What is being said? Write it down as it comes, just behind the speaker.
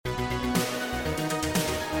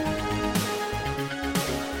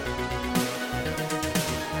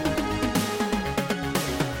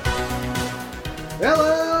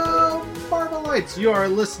Whites. You are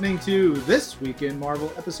listening to This Week in Marvel,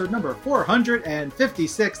 episode number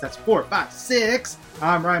 456. That's 456.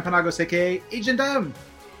 I'm Ryan Panagos, aka Agent M.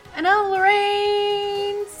 And I'm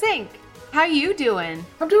Lorraine Sink. How you doing?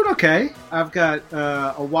 I'm doing okay. I've got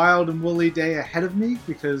a wild and woolly day ahead of me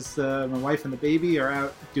because my wife and the baby are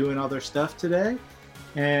out doing other stuff today.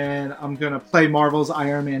 And I'm going to play Marvel's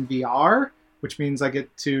Iron Man VR, which means I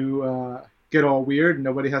get to get all weird and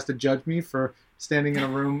nobody has to judge me for standing in a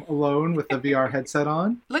room alone with the VR headset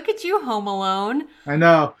on. Look at you, Home Alone. I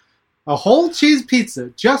know. A whole cheese pizza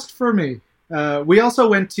just for me. We also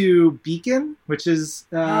went to Beacon, which is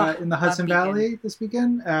in the Hudson Valley this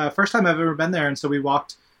weekend. First time I've ever been there, and so we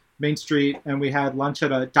walked Main Street and we had lunch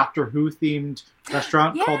at a Doctor Who themed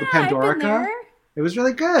restaurant called the Pandorica. It was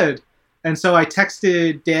really good. And so I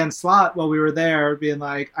texted Dan Slott while we were there, being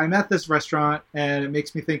like, I'm at this restaurant and it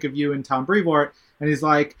makes me think of you and Tom Brevoort. And he's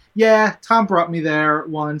like, yeah, Tom brought me there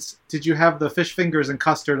once. Did you have the fish fingers and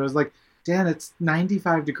custard? I was like, Dan, it's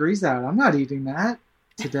 95 degrees out. I'm not eating that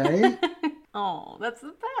today. Oh, that's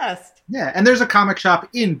the best. Yeah, and there's a comic shop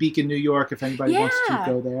in Beacon, New York, if anybody wants to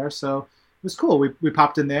go there. So it was cool. We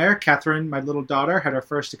popped in there. Catherine, my little daughter, had her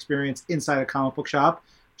first experience inside a comic book shop.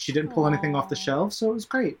 She didn't pull anything off the shelf, so it was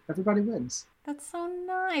great. Everybody wins. That's so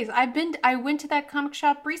nice. I went to that comic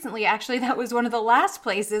shop recently. Actually, that was one of the last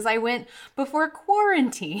places I went before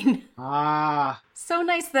quarantine. Ah. So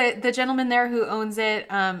nice. The gentleman there who owns it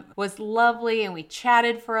was lovely, and we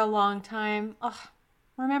chatted for a long time. Oh,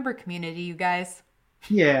 remember community, you guys.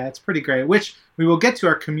 Yeah, it's pretty great, which we will get to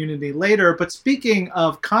our community later. But speaking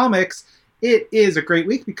of comics, it is a great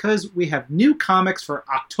week because we have new comics for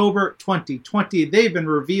October 2020. They've been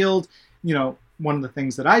revealed. You know, one of the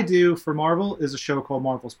things that I do for Marvel is a show called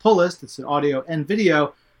Marvel's Pull List. It's an audio and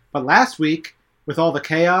video. But last week, with all the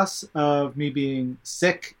chaos of me being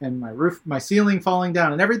sick and my ceiling falling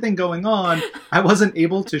down and everything going on, I wasn't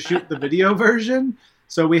able to shoot the video version.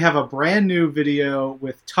 So we have a brand new video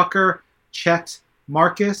with Tucker, Chet,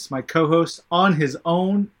 Marcus, my co-host, on his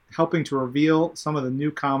own, helping to reveal some of the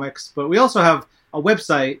new comics. But we also have a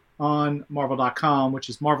website on Marvel.com, which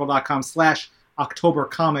is marvel.com/October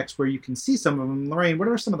Comics, where you can see some of them. Lorraine, what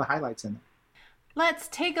are some of the highlights in there? Let's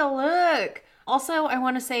take a look. Also, I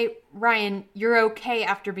want to say, Ryan, you're okay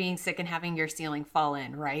after being sick and having your ceiling fall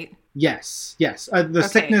in, right? Yes. The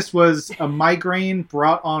sickness was a migraine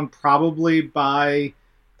brought on probably by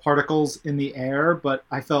particles in the air, but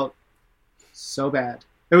I felt so bad.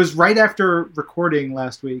 It was right after recording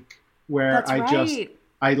last week where I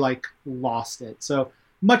lost it. So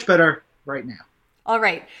much better right now. All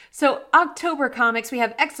right. So October comics, we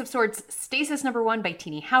have X of Swords Stasis #1 by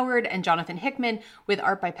Tini Howard and Jonathan Hickman with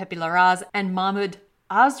art by Pepe Larraz and Mahmoud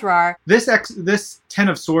Asrar. This 10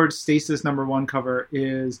 of Swords Stasis #1 cover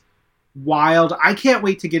is wild. I can't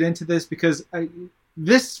wait to get into this because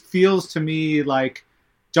this feels to me like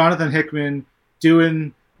Jonathan Hickman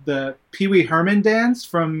doing the Pee Wee Herman dance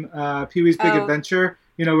from Pee Wee's Big Adventure,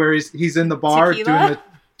 you know, where he's in the bar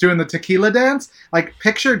doing the tequila dance. Like,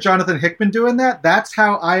 picture Jonathan Hickman doing that. That's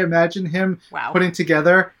how I imagine him putting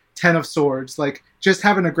together 10 of Swords. Like, just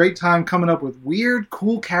having a great time coming up with weird,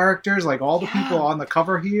 cool characters, like all the people on the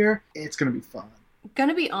cover here. It's going to be fun.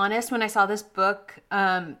 Gonna be honest, when I saw this book,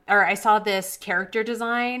 or I saw this character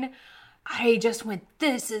design, I just went,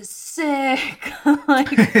 this is sick.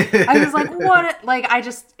 I was like, what?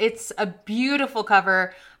 It's a beautiful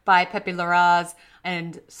cover by Pepe Larraz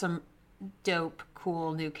and some dope,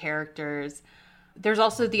 cool new characters. There's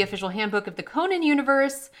also the official handbook of the Conan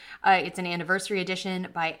universe. It's an anniversary edition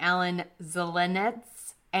by Alan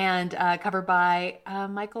Zelenetz and covered by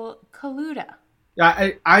Michael Kaluta.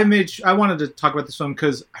 I wanted to talk about this one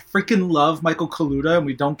because I freaking love Michael Kaluta, and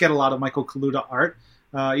we don't get a lot of Michael Kaluta art.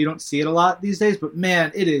 You don't see it a lot these days, but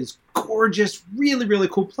man, it is gorgeous, really, really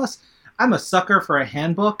cool. Plus, I'm a sucker for a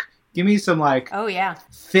handbook. Give me some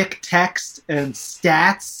thick text and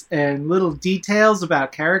stats and little details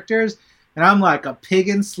about characters, and I'm like a pig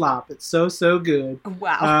in slop. It's so good.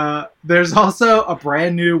 Wow. There's also a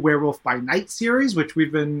brand new Werewolf by Night series, which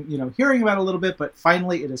we've been hearing about a little bit, but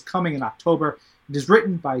finally it is coming in October. It is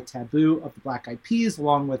written by Taboo of the Black Eyed Peas,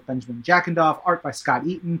 along with Benjamin Jackendoff, art by Scott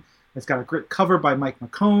Eaton. It's got a great cover by Mike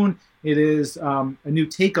McCone. It is a new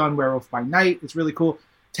take on Werewolf by Night. It's really cool.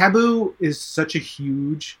 Taboo is such a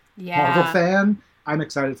huge Marvel fan. I'm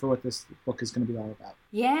excited for what this book is going to be all about.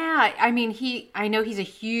 Yeah, I mean, I know he's a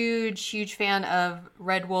huge fan of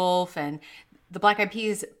Red Wolf, and the Black Eyed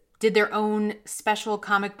Peas did their own special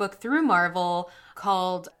comic book through Marvel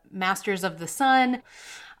called Masters of the Sun.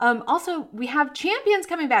 Also, we have Champions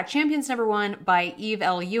coming back. Champions #1 by Eve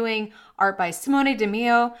L. Ewing, art by Simone Di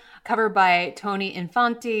Meo, cover by Tony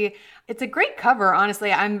Infante. It's a great cover,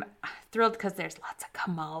 honestly. I'm thrilled because there's lots of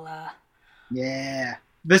Kamala. Yeah.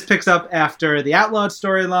 This picks up after the Outlawed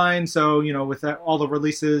storyline. So, with all the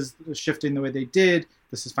releases shifting the way they did,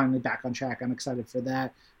 this is finally back on track. I'm excited for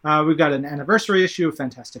that. We've got an anniversary issue of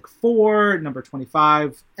Fantastic Four, number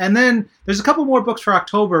 25. And then there's a couple more books for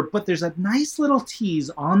October, but there's a nice little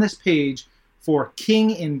tease on this page for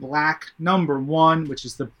King in Black, #1, which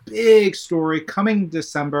is the big story coming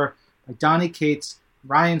December by Donny Cates,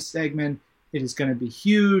 Ryan Stegman. It is going to be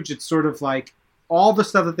huge. It's sort of like all the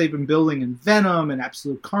stuff that they've been building in Venom and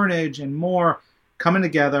Absolute Carnage and more coming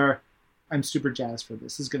together. I'm super jazzed for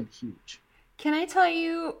this. This is going to be huge. Can I tell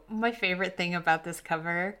you my favorite thing about this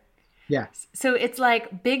cover? Yes. So it's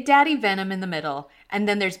like Big Daddy Venom in the middle, and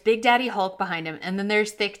then there's Big Daddy Hulk behind him, and then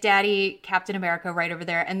there's Thick Daddy Captain America right over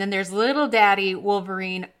there, and then there's Little Daddy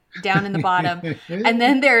Wolverine down in the bottom, and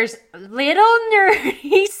then there's little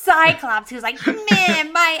nerdy Cyclops who's like,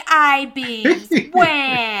 man, my eye beams,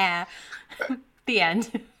 wah. The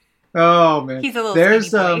end. Oh man, he's a little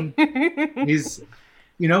boy. He's,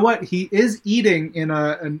 you know what? He is eating in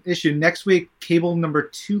an issue next week. Cable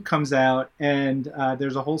 #2 comes out, and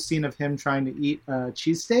there's a whole scene of him trying to eat a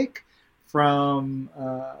cheesesteak from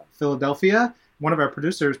Philadelphia. One of our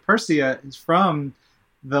producers, Persia, is from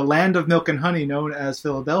the land of milk and honey, known as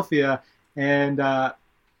Philadelphia, and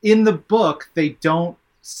in the book they don't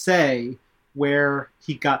say where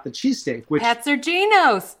he got the cheesesteak. Which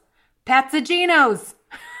Patzergino's.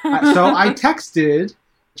 So I texted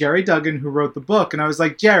Jerry Duggan, who wrote the book, and I was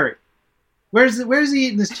like, Jerry, where's he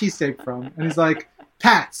eating this cheesesteak from? And he's like,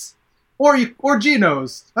 Pat's or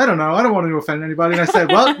Gino's. I don't know. I don't want to offend anybody. And I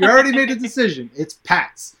said, well, you already made a decision. It's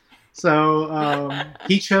Pat's. So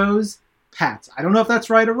he chose Pat's. I don't know if that's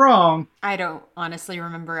right or wrong. I don't honestly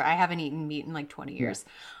remember. I haven't eaten meat in like 20 years.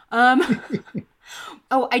 Yeah.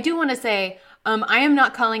 Oh, I do want to say, I am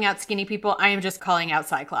not calling out skinny people. I am just calling out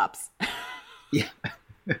Cyclops. Yeah.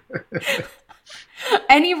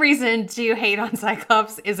 Any reason to hate on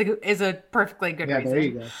Cyclops is a perfectly good reason. Yeah, there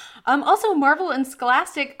you go. Also, Marvel and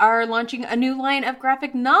Scholastic are launching a new line of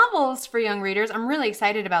graphic novels for young readers. I'm really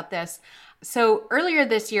excited about this. So earlier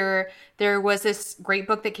this year, there was this great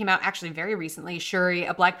book that came out actually very recently, Shuri,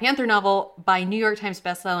 a Black Panther novel by New York Times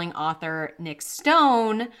bestselling author Nick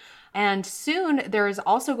Stone. And soon there is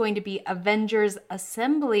also going to be Avengers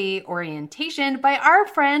Assembly orientation by our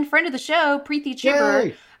friend of the show, Preeti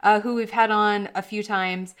Chibber, who we've had on a few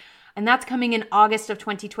times. And that's coming in August of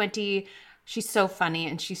 2020. She's so funny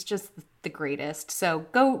and she's just the greatest. So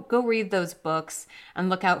go read those books and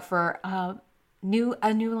look out for a new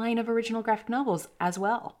line of original graphic novels as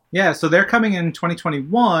well. Yeah, so they're coming in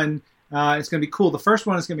 2021. It's going to be cool. The first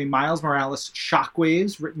one is going to be Miles Morales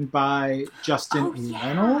Shockwaves, written by Justin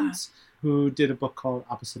Reynolds, who did a book called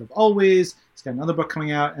Opposite of Always. He's got another book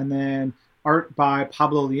coming out. And then art by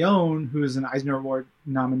Pablo Leon, who is an Eisner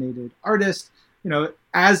Award-nominated artist.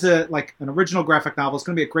 As an original graphic novel, it's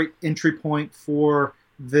going to be a great entry point for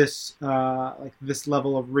this this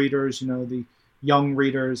level of readers, the young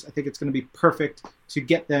readers. I think it's going to be perfect to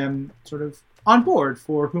get them sort of on board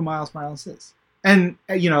for who Miles Morales is. And,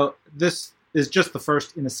 this is just the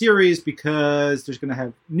first in a series because there's going to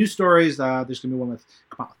have new stories. There's going to be one with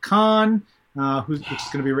Kamala Khan, which is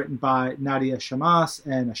going to be written by Nadia Shammas,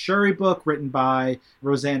 and a Shuri book written by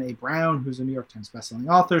Roseanne A. Brown, who's a New York Times bestselling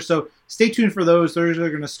author. So stay tuned for those. Those are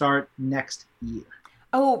going to start next year.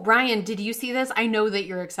 Oh, Ryan, did you see this? I know that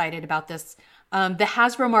you're excited about this. The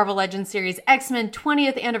Hasbro Marvel Legends series X-Men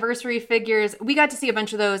 20th anniversary figures. We got to see a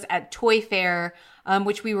bunch of those at Toy Fair,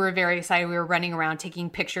 which we were very excited. We were running around taking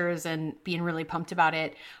pictures and being really pumped about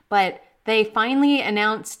it. But they finally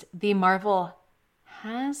announced the Marvel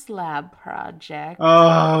HasLab project.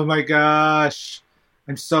 Oh my gosh.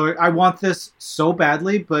 I want this so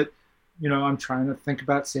badly, but I'm trying to think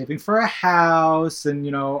about saving for a house,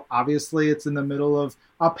 and obviously it's in the middle of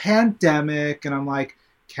a pandemic, and I'm like,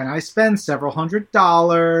 can I spend several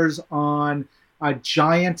 $100s on a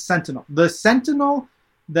giant Sentinel? The Sentinel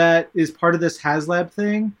that is part of this HasLab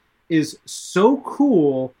thing is so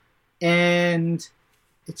cool, and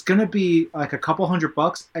it's going to be like a couple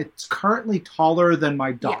 $100. It's currently taller than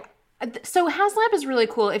my dog. Yeah. So HasLab is really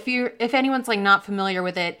cool. If anyone's not familiar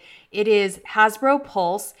with it, it is Hasbro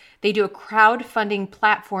Pulse. They do a crowdfunding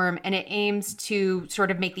platform, and it aims to sort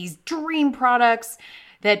of make these dream products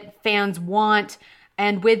that fans want.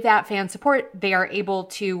 And with that fan support, they are able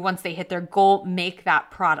to, once they hit their goal, make that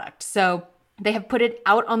product. So they have put it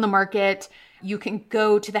out on the market. You can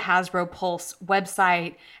go to the Hasbro Pulse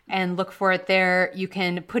website and look for it there. You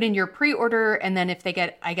can put in your pre-order, and then if they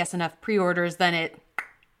get, I guess, enough pre-orders, then it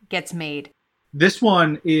gets made. This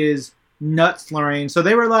one is nuts, Lorraine. So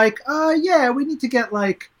they were like, yeah, we need to get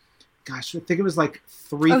like, gosh, I think it was like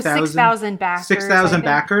 6,000 backers. 6,000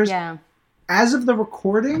 backers. Yeah. As of the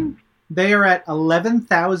recording, they are at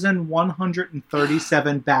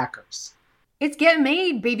 11,137 backers. It's getting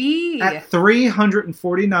made, baby. At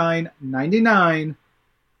 $349.99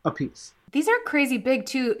 a piece. These are crazy big,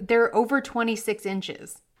 too. They're over 26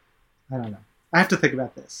 inches. I don't know. I have to think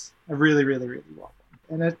about this. I really, really, really want one.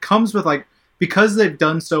 And it comes with, like, because they've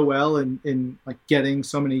done so well in like, getting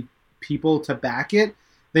so many people to back it,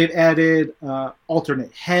 they've added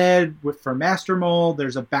alternate head for Master Mold.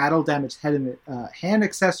 There's a battle damaged head and hand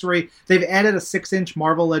accessory. They've added a 6-inch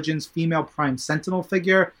Marvel Legends female Prime Sentinel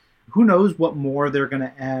figure. Who knows what more they're going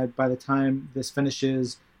to add by the time this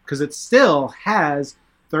finishes, because it still has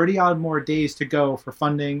 30-odd more days to go for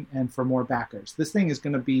funding and for more backers. This thing is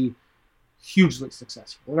going to be hugely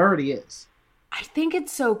successful. It already is. I think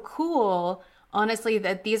it's so cool, honestly,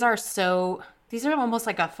 that these are almost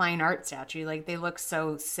like a fine art statue. Like, they look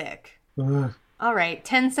so sick. Ugh. All right,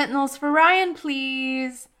 10 Sentinels for Ryan,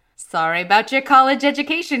 please. Sorry about your college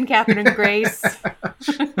education, Catherine Grace.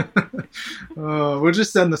 We'll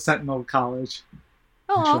just send the Sentinel to college.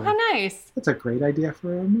 Oh, how nice. That's a great idea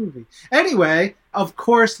for a movie. Anyway, of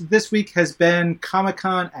course, this week has been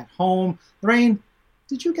Comic-Con at home. Lorraine,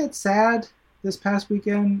 did you get sad this past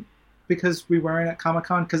weekend because we weren't at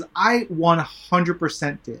Comic-Con? Because I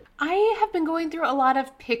 100% did. I have been going through a lot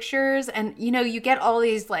of pictures, and, you get all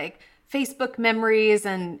these, like, Facebook memories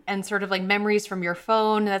and sort of like memories from your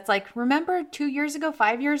phone. That's like, remember 2 years ago,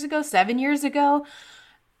 5 years ago, 7 years ago?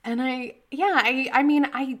 And I'm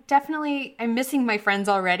missing my friends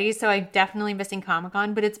already. So I'm definitely missing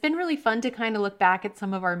Comic-Con, but it's been really fun to kind of look back at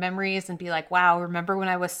some of our memories and be like, wow, remember when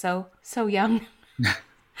I was so young?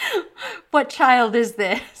 What child is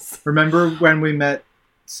this? Remember when we met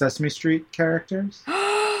Sesame Street characters?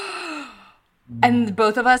 And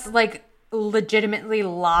both of us, like, legitimately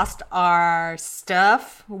lost our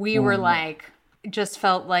stuff. We were like, just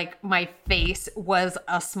felt like my face was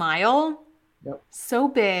a smile. Yep. So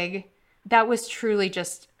big. That was truly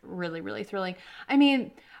just really, really thrilling. I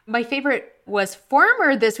mean, my favorite was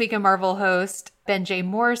former This Week in Marvel host Ben J.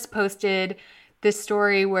 Morse posted this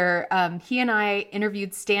story where he and I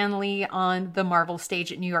interviewed Stan Lee on the Marvel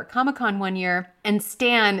stage at New York Comic Con one year. And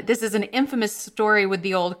Stan, this is an infamous story with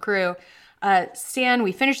the old crew. Stan,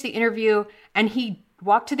 we finished the interview and he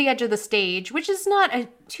walked to the edge of the stage, which is not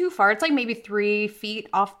too far. It's like maybe 3 feet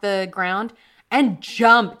off the ground, and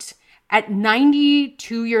jumped at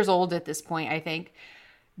 92 years old at this point, I think,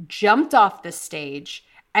 jumped off the stage,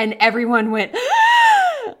 and everyone went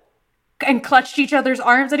and clutched each other's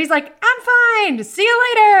arms. And he's like, I'm fine. See you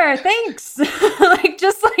later. Thanks.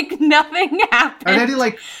 just like nothing happened. And then he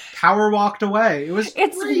like power walked away.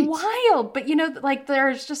 It's great. Wild. But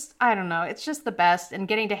there's just, I don't know. It's just the best. And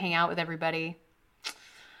getting to hang out with everybody.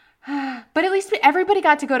 But at least everybody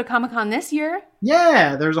got to go to Comic-Con this year.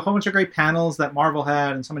 Yeah, there's a whole bunch of great panels that Marvel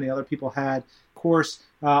had and so many other people had. Of course,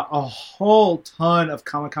 a whole ton of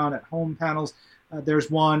Comic-Con at home panels.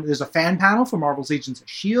 There's a fan panel for Marvel's Agents of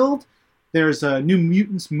S.H.I.E.L.D. There's a New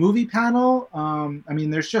Mutants movie panel.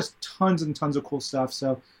 There's just tons and tons of cool stuff.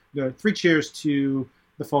 So 3 cheers to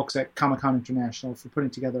the folks at Comic-Con International for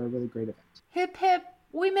putting together a really great event. Hip, hip.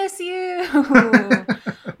 We miss you.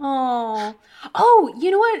 Oh,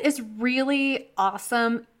 you know what is really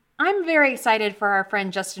awesome? I'm very excited for our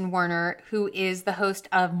friend Justin Werner, who is the host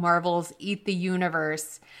of Marvel's Eat the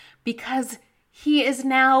Universe, because he is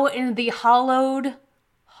now in the hallowed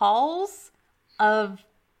halls of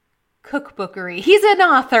cookbookery. He's an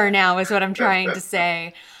author now, is what I'm trying to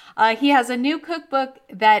say. He has a new cookbook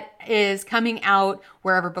that is coming out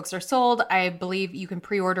wherever books are sold. I believe you can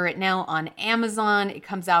pre-order it now on Amazon. It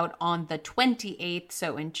comes out on the 28th,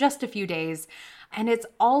 so in just a few days. And it's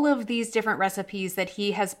all of these different recipes that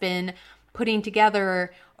he has been putting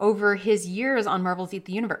together over his years on Marvel's Eat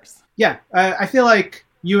the Universe. Yeah, I feel like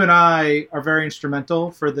you and I are very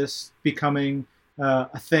instrumental for this becoming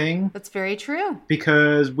a thing. That's very true.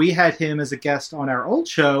 Because we had him as a guest on our old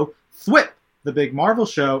show, Thwip, the big Marvel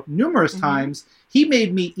show, numerous times. He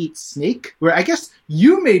made me eat snake, where I guess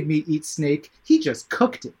you made me eat snake. He just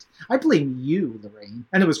cooked it. I blame you, Lorraine.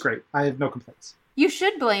 And it was great. I have no complaints. You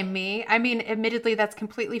should blame me. I mean, admittedly, that's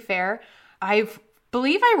completely fair. I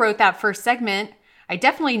believe I wrote that first segment. I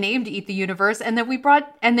definitely named Eat the Universe. And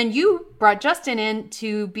then you brought Justin in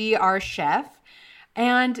to be our chef.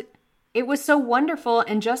 And it was so wonderful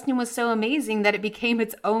and Justin was so amazing that it became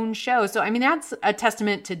its own show. So, I mean, that's a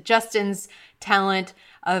testament to Justin's talent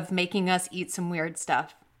of making us eat some weird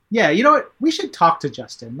stuff. Yeah, you know what? We should talk to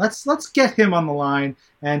Justin. Let's get him on the line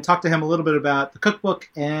and talk to him a little bit about the cookbook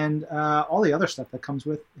and all the other stuff that comes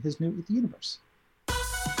with his new Eat the Universe.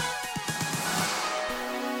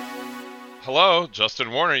 Hello,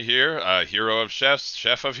 Justin Warner here, hero of chefs,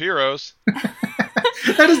 chef of heroes.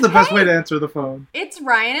 That is the best way to answer the phone. It's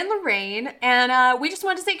Ryan and Lorraine, and we just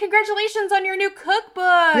wanted to say congratulations on your new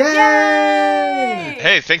cookbook. Yay!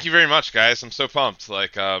 Hey, thank you very much, guys. I'm so pumped.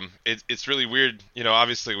 Like, it's really weird. You know,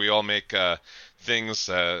 obviously we all make things,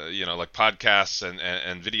 like podcasts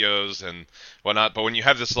and videos and whatnot. But when you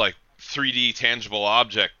have this like 3D tangible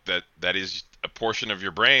object that is a portion of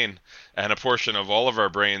your brain and a portion of all of our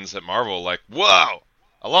brains at Marvel, like, whoa,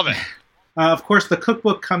 I love it. Of course, the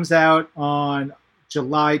cookbook comes out on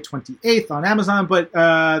July 28th on Amazon, but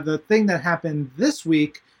the thing that happened this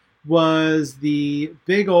week was the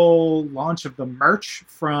big old launch of the merch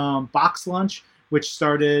from Box Lunch, which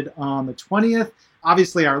started on the 20th.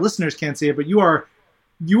 Obviously, our listeners can't see it, but you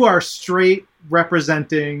are straight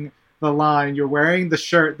representing the line. You're wearing the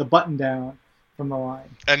shirt, the button down from the line.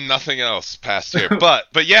 And nothing else past here.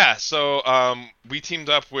 But yeah, so we teamed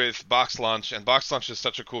up with Box Lunch, and Box Lunch is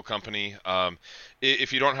such a cool company.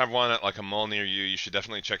 If you don't have one at like a mall near you, you should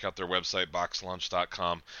definitely check out their website,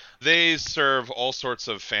 boxlunch.com. They serve all sorts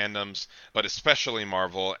of fandoms, but especially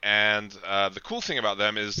Marvel. And the cool thing about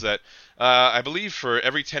them is that I believe for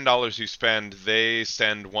every $10 you spend, they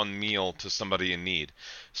send one meal to somebody in need.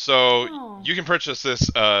 So you can purchase this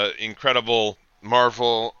incredible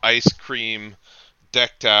Marvel ice cream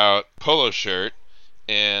decked out polo shirt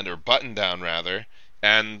or button down rather,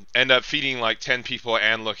 and end up feeding like 10 people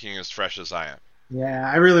and looking as fresh as I am.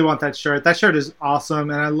 Yeah, I really want that shirt. That shirt is awesome,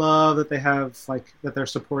 and I love that they have that they're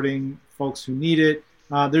supporting folks who need it.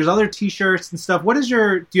 There's other T-shirts and stuff.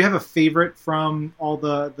 Do you have a favorite from all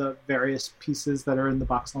the various pieces that are in the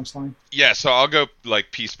Box Lunch line? Yeah, so I'll go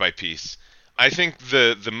like piece by piece. I think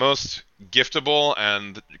the most giftable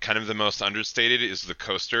and kind of the most understated is the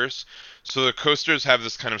coasters. So the coasters have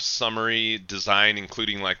this kind of summery design,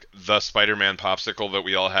 including like the Spider-Man popsicle that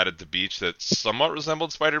we all had at the beach that somewhat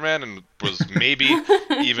resembled Spider-Man and was maybe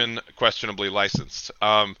even questionably licensed.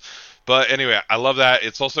 But anyway, I love that.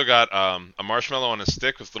 It's also got a marshmallow on a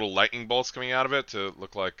stick with little lightning bolts coming out of it to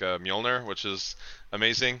look like Mjolnir, which is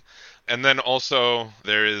amazing. And then also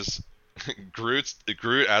there is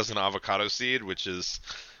Groot as an avocado seed, which is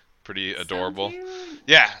pretty adorable. So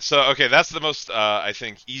yeah, so okay, that's the most I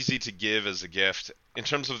think easy to give as a gift. In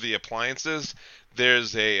terms of the appliances,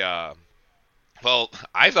 there's a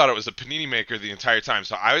I thought it was a panini maker the entire time.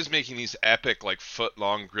 So I was making these epic like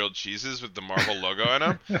foot-long grilled cheeses with the Marvel logo in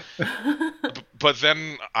them. But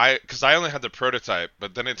then because I only had the prototype,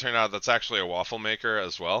 but then it turned out that's actually a waffle maker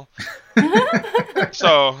as well.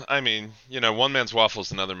 So, I mean, one man's waffle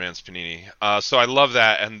is another man's panini. So I love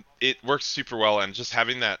that, and it works super well, and just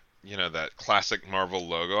having that, that classic Marvel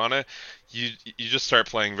logo on it, you just start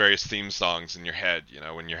playing various theme songs in your head,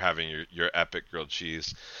 when you're having your epic grilled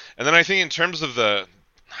cheese. And then I think in terms of the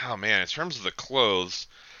clothes,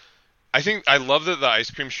 I think I love that the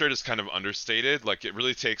ice cream shirt is kind of understated. Like it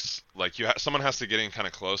really takes someone has to get in kind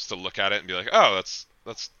of close to look at it and be like, oh,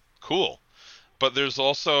 that's cool. But there's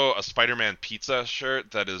also a Spider-Man pizza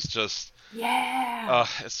shirt that is just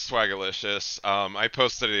it's swagalicious. I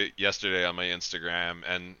posted it yesterday on my Instagram,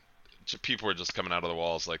 and people were just coming out of the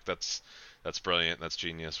walls like that's brilliant, that's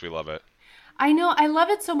genius, we love it. I know, I love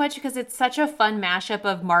it so much because it's such a fun mashup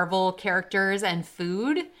of Marvel characters and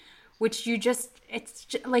food, which it's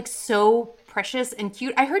just, like so precious and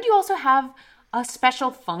cute. I heard you also have a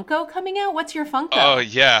special Funko coming out. What's your Funko? Oh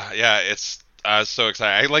yeah, it's so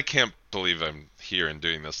exciting. I can't believe I'm here and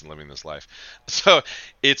doing this and living this life. So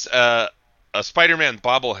it's a Spider-Man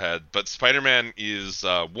bobblehead, but Spider-Man is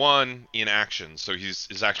in action, so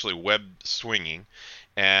he's actually web swinging,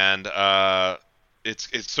 and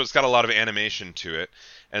it's got a lot of animation to it.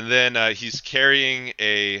 And then he's carrying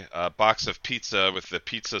a box of pizza with the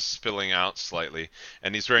pizza spilling out slightly,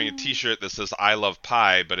 and he's wearing a T-shirt that says "I love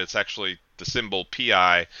pie," but it's actually the symbol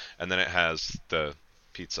PI, and then it has the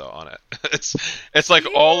pizza on it. It's like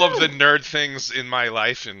all of the nerd things in my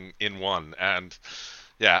life in one, and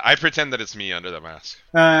yeah, I pretend that it's me under the mask.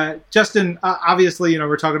 Justin, obviously,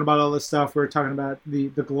 we're talking about all this stuff. We're talking about the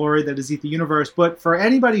glory that is Eat the Universe. But for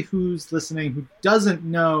anybody who's listening who doesn't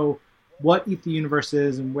know what Eat the Universe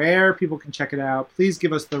is and where people can check it out, please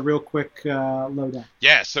give us the real quick lowdown.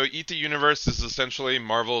 Yeah, so Eat the Universe is essentially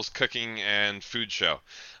Marvel's cooking and food show.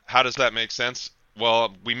 How does that make sense?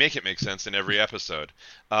 well, we make it make sense in every episode.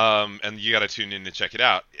 And you got to tune in to check it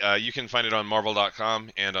out. You can find it on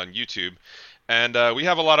Marvel.com and on YouTube. And we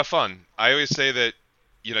have a lot of fun. I always say that,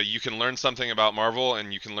 you can learn something about Marvel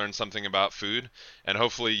and you can learn something about food. And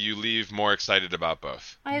hopefully you leave more excited about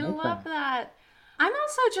both. I love that. I'm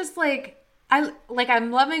also just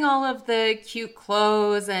I'm loving all of the cute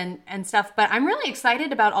clothes and stuff, but I'm really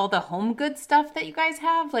excited about all the home good stuff that you guys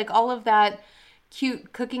have, like all of that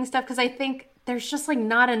cute cooking stuff, because I think there's just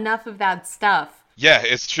not enough of that stuff. Yeah,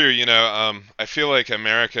 it's true. I feel like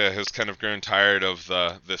America has kind of grown tired of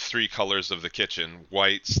the three colors of the kitchen: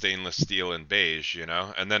 white, stainless steel, and beige.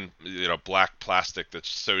 And then black plastic that's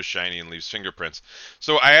so shiny and leaves fingerprints.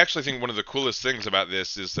 So I actually think one of the coolest things about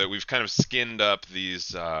this is that we've kind of skinned up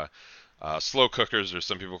these slow cookers, or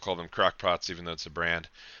some people call them crock pots, even though it's a brand.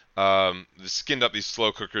 Skinned up these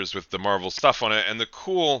slow cookers with the Marvel stuff on it, and the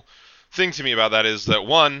cool thing to me about that is that,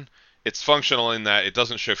 one, it's functional in that it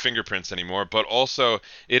doesn't show fingerprints anymore, but also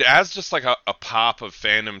it adds just like a pop of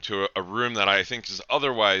fandom to a room that I think is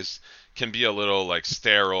otherwise can be a little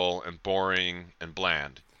sterile and boring and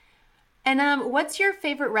bland. And what's your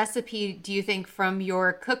favorite recipe, do you think, from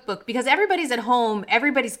your cookbook? Because everybody's at home,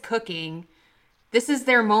 everybody's cooking. This is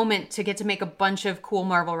their moment to get to make a bunch of cool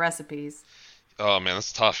Marvel recipes. Oh man,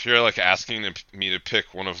 that's tough. You're asking me to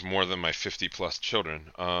pick one of more than my 50 plus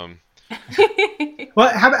children. Well,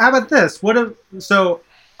 how about this? So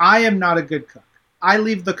I am not a good cook. I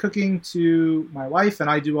leave the cooking to my wife, and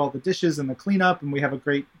I do all the dishes and the cleanup, and we have a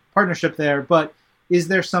great partnership there. But is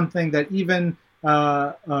there something that even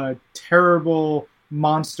a terrible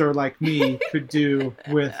monster like me could do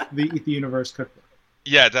with the Eat the Universe cookbook?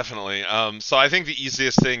 Yeah, definitely. So I think the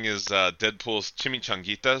easiest thing is Deadpool's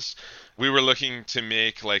chimichanguitas. We were looking to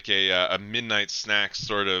make a midnight snack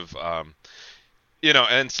sort of,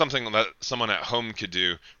 and something that someone at home could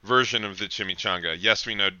do, version of the chimichanga. Yes,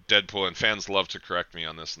 we know Deadpool, and fans love to correct me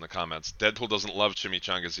on this in the comments. Deadpool doesn't love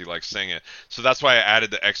chimichangas, he likes saying it. So that's why I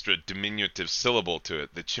added the extra diminutive syllable to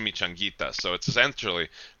it, the chimichanguita. So it's essentially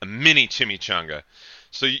a mini chimichanga.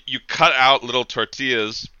 So you cut out little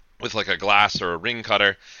tortillas with a glass or a ring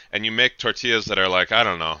cutter, and you make tortillas that are I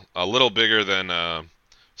don't know, a little bigger than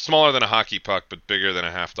smaller than a hockey puck, but bigger than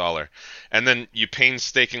 $50. And then you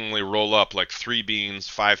painstakingly roll up 3 beans,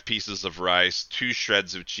 5 pieces of rice, 2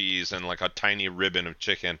 shreds of cheese, and a tiny ribbon of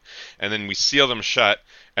chicken. And then we seal them shut,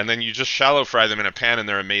 and then you just shallow fry them in a pan, and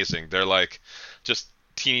they're amazing. They're just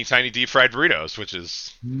teeny tiny deep fried burritos, which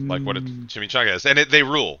is what a chimichanga is. And they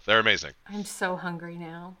rule. They're amazing. I'm so hungry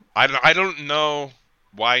now. I don't know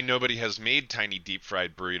why nobody has made tiny deep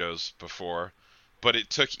fried burritos before, but it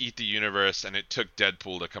took Eat the Universe and it took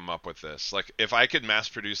Deadpool to come up with this. If I could mass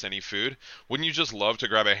produce any food, wouldn't you just love to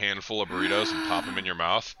grab a handful of burritos and pop them in your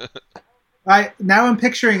mouth? Now I'm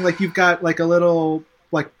picturing you've got a little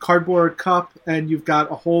cardboard cup, and you've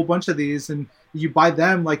got a whole bunch of these, and you buy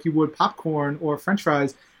them like you would popcorn or French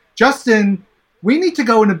fries. Justin, we need to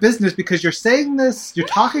go into business because you're saying this, you're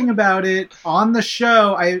talking about it on the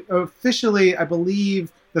show. I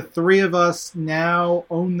believe the three of us now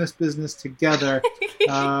own this business together.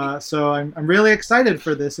 So I'm really excited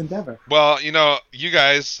for this endeavor. Well, you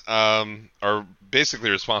guys are basically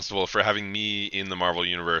responsible for having me in the Marvel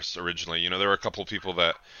Universe originally. There were a couple people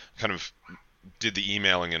that kind of did the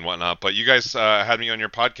emailing and whatnot, but you guys had me on your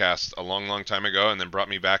podcast a long, long time ago, and then brought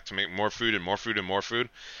me back to make more food and more food and more food.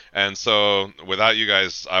 And so without you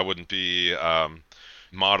guys, I wouldn't be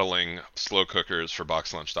modeling slow cookers for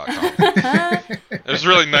boxlunch.com. It was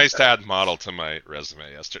really nice to add model to my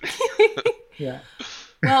resume yesterday. Yeah.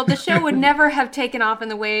 Well, the show would never have taken off in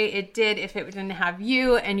the way it did if it didn't have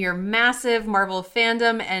you and your massive Marvel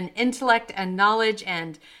fandom and intellect and knowledge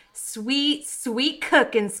and sweet, sweet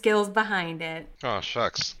cooking skills behind it. Oh,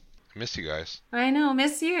 shucks. I miss you guys. I know,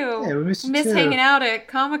 miss you. Yeah, we miss you miss too. Hanging out at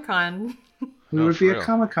Comic-Con. We would be at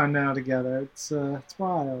Comic-Con now together. It's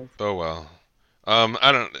wild. Oh, well.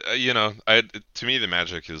 I don't, to me the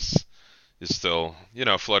magic is still,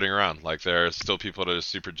 floating around. There are still people that are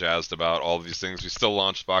super jazzed about all these things. We still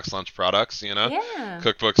launched Box Lunch products, Yeah.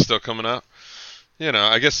 Cookbook's still coming up.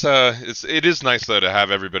 I guess it is nice though to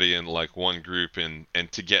have everybody in one group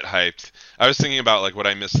and to get hyped. I was thinking about what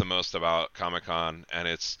I miss the most about Comic-Con, and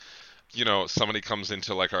it's somebody comes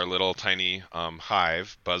into our little tiny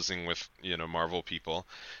hive buzzing with Marvel people,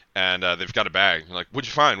 and they've got a bag. You're what'd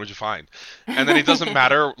you find? What'd you find? And then it doesn't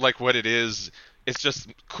matter what it is. It's just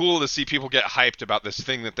cool to see people get hyped about this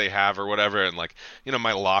thing that they have or whatever, and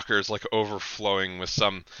my locker's overflowing with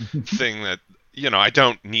some thing that I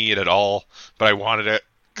don't need at all, but I wanted it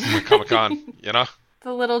at Comic-Con,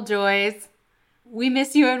 The little joys. We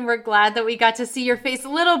miss you, and we're glad that we got to see your face a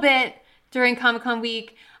little bit during Comic-Con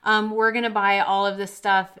week. We're going to buy all of this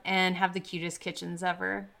stuff and have the cutest kitchens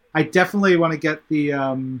ever. I definitely want to get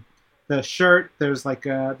the shirt. There's like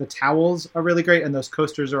the towels are really great, and those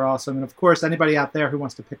coasters are awesome. And of course, anybody out there who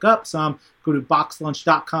wants to pick up some, go to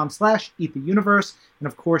boxlunch.com/eattheuniverse, and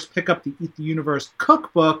of course, pick up the Eat the Universe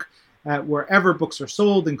cookbook at wherever books are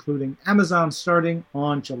sold, including Amazon, starting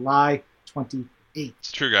on July 28th.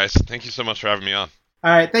 It's true, guys. Thank you so much for having me on.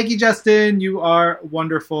 All right, thank you, Justin. You are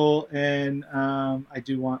wonderful, and I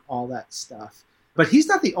do want all that stuff. But he's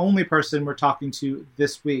not the only person we're talking to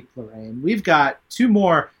this week, Lorraine. We've got 2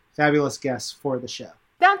 more fabulous guests for the show.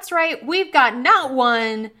 That's right. We've got not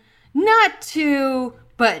 1, not 2,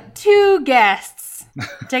 but 2 guests.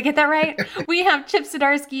 Did I get that right? We have Chip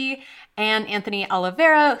Zdarsky and Anthony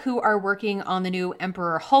Oliveira, who are working on the new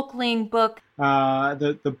Emperor Hulkling book.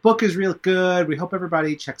 The book is real good. We hope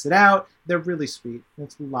everybody checks it out. They're really sweet.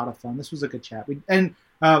 It's a lot of fun. This was a good chat.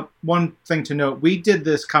 One thing to note, we did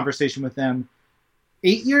this conversation with them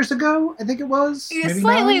 8 years ago, I think it was. Maybe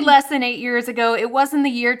slightly 9? less than 8 years ago. It was in the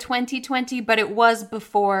year 2020, but it was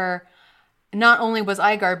before not only was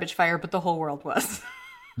I garbage fire, but the whole world was.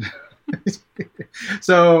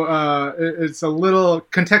 So it's a little,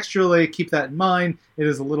 contextually, keep that in mind. It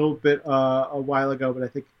is a little bit a while ago, but I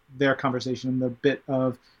think their conversation and the bit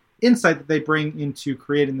of insight that they bring into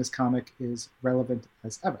creating this comic is relevant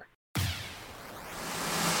as ever.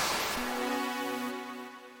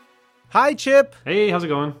 Hi, Chip. Hey, how's it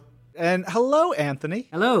going? And hello, Anthony.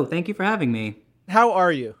 Hello, thank you for having me. How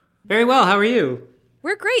are you? Very well, how are you?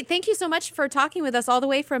 We're great. Thank you so much for talking with us all the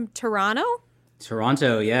way from Toronto.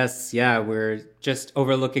 Toronto, yes. Yeah, we're just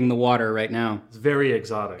overlooking the water right now. It's very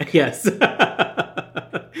exotic. Yes.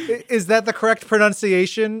 Is that the correct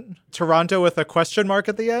pronunciation? Toronto with a question mark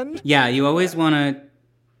at the end? Yeah, you always want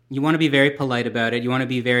to be very polite about it. You want to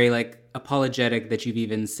be very apologetic that you've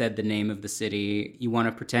even said the name of the city. You want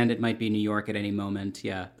to pretend it might be New York at any moment.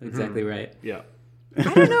 Yeah, exactly right. Yeah. I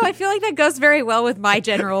don't know. I feel like that goes very well with my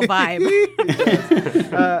general vibe.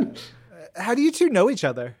 How do you two know each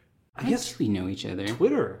other? I guess we know each other.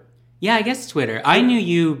 Twitter. Yeah, I guess Twitter. I knew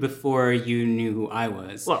you before you knew who I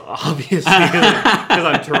was. Well, obviously, because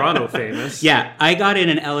I'm Toronto famous. Yeah, I got in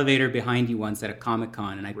an elevator behind you once at a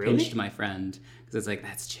Comic-Con, and I Really? pinched my friend. Because it's like,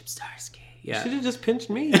 that's Chip Zdarsky. You Yeah. should have just pinched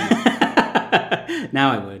me.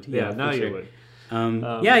 Now I would. Yeah, for now sure. you would.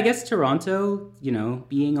 Yeah, I guess Toronto,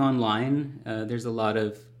 being online, there's a lot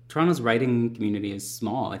of... Toronto's writing community is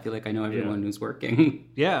small. I feel like I know everyone who's working.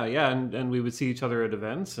 Yeah, and we would see each other at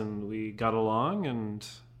events, and we got along, and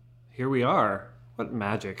here we are. What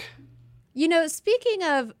magic. Speaking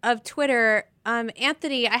of Twitter,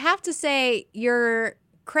 Anthony, I have to say your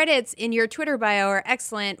credits in your Twitter bio are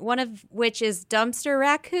excellent, one of which is Dumpster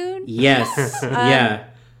Raccoon. Yes, yeah.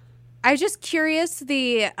 I'm just curious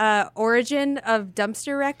the origin of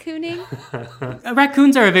dumpster raccooning.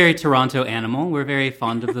 Raccoons are a very Toronto animal. We're very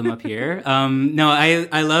fond of them up here. No,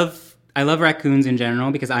 I love raccoons in general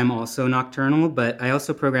because I'm also nocturnal, but I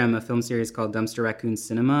also program a film series called Dumpster Raccoon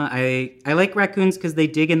Cinema. I like raccoons because they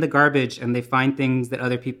dig in the garbage and they find things that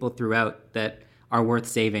other people threw out that are worth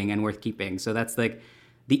saving and worth keeping. So that's the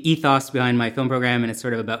ethos behind my film program, and it's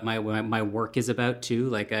sort of about what my work is about too.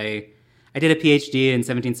 I did a PhD in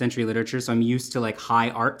 17th century literature, so I'm used to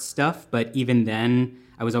high art stuff. But even then,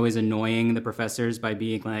 I was always annoying the professors by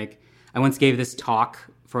being I once gave this talk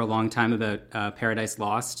for a long time about Paradise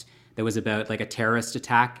Lost that was about a terrorist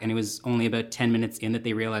attack, and it was only about 10 minutes in that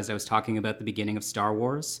they realized I was talking about the beginning of Star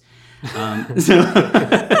Wars. So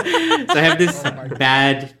I have this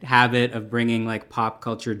bad habit of bringing pop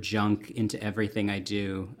culture junk into everything I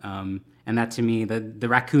do, and that to me, the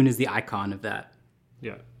raccoon is the icon of that.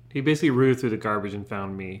 Yeah. He basically rooted through the garbage and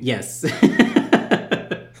found me. Yes. We're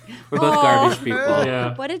both garbage people.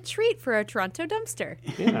 Yeah. What a treat for a Toronto dumpster.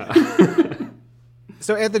 Yeah.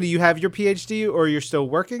 So, Anthony, you have your PhD or you're still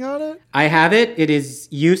working on it? I have it. It is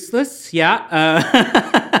useless. Yeah.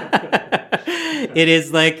 It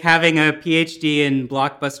is like having a PhD in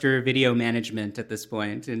blockbuster video management at this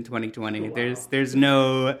point in 2020. Wow. There's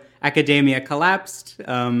no academia collapsed.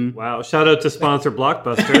 Wow. Shout out to sponsor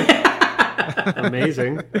Blockbuster.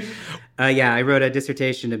 Amazing. Yeah, I wrote a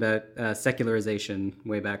dissertation about secularization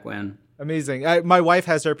way back when. Amazing. My wife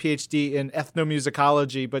has her PhD in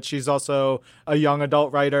ethnomusicology, but she's also a young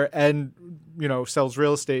adult writer and, sells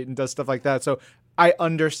real estate and does stuff like that. So I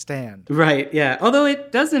understand. Right, yeah. Although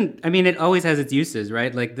it always has its uses,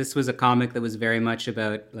 right? This was a comic that was very much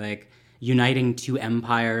about, uniting two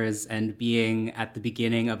empires and being at the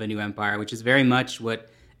beginning of a new empire, which is very much what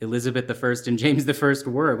Elizabeth I and James I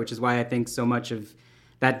were, which is why I think so much of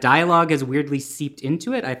that dialogue has weirdly seeped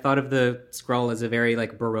into it. I thought of the Skrull as a very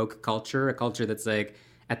like Baroque culture, a culture that's like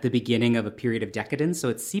at the beginning of a period of decadence. So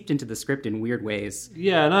it's seeped into the script in weird ways.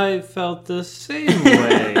 Yeah, and I felt the same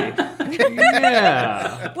way.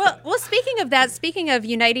 Yeah. Well, speaking of that, speaking of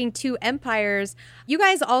uniting two empires, you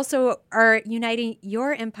guys also are uniting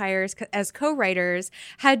your empires as co-writers.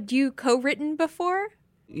 Had you co-written before?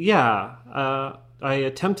 Yeah. I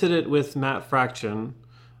attempted it with Matt Fraction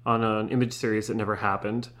on an image series that never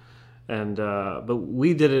happened. And but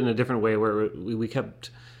we did it in a different way where we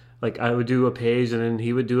kept... Like, I would do a page, and then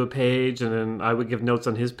he would do a page, and then I would give notes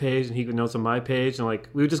on his page, and he would notes on my page. And, like,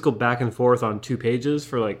 we would just go back and forth on 2 pages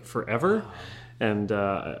for, like, forever. Wow. And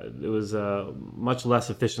it was much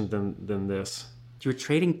less efficient than this. You were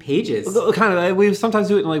trading pages? Kind of. We sometimes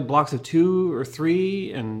do it in, like, blocks of 2 or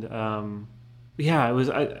 3. And, yeah, it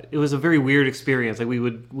was a very weird experience. Like, we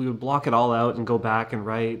would block it all out and go back and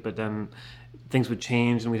write, but then... things would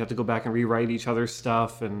change and we'd have to go back and rewrite each other's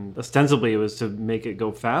stuff, and ostensibly it was to make it go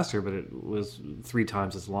faster, but it was 3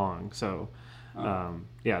 times as long. So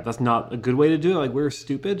yeah, that's not a good way to do it. Like, we're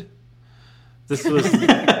stupid. This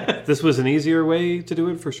was an easier way to do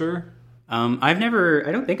it for sure. I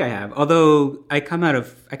don't think I have, although I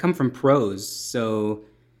come from prose, so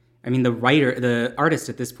I mean the artist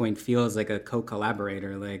at this point feels like a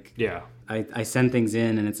co-collaborator. Like, yeah, I send things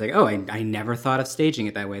in and it's like, oh, I never thought of staging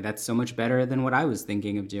it that way. That's so much better than what I was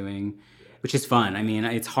thinking of doing, which is fun. I mean,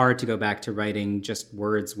 it's hard to go back to writing just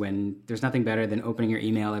words when there's nothing better than opening your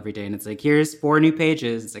email every day and it's like, here's 4 new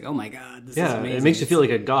pages. It's like, oh my God, this is amazing. It makes you feel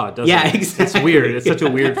like a god, doesn't it? Yeah, exactly. It's weird. It's such a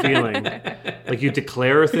weird feeling. Like, you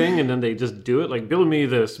declare a thing and then they just do it. Like, build me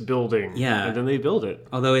this building. Yeah. And then they build it.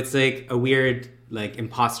 Although it's like a weird... like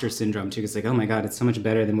imposter syndrome too. It's like, oh my God, it's so much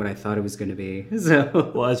better than what I thought it was going to be.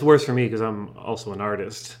 So, well, it's worse for me because I'm also an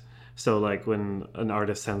artist. So like when an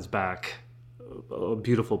artist sends back a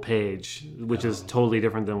beautiful page, which is totally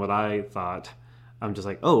different than what I thought, I'm just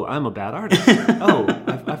like, oh, I'm a bad artist.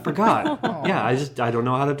 I forgot. Yeah, I don't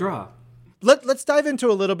know how to draw. Let's dive into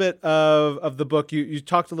a little bit of the book. You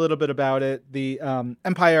talked a little bit about it, the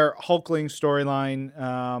EMPYRE Hulkling storyline.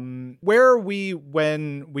 Where are we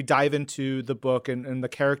when we dive into the book and the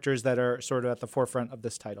characters that are sort of at the forefront of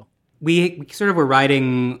this title? We sort of were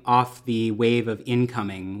riding off the wave of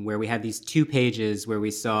Incoming, where we had these 2 pages where we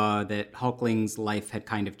saw that Hulkling's life had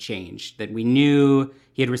kind of changed, that we knew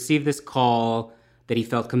he had received this call that he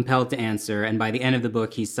felt compelled to answer, and by the end of the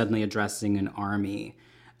book, he's suddenly addressing an army.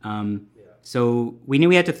 So we knew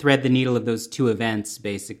we had to thread the needle of those 2 events,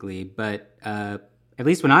 basically. But at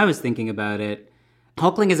least when I was thinking about it,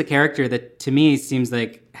 Hulkling is a character that, to me, seems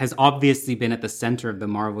like has obviously been at the center of the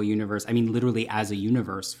Marvel Universe. I mean, literally as a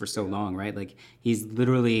universe for so long, right? Like, he's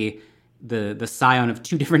literally the scion of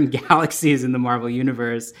 2 different galaxies in the Marvel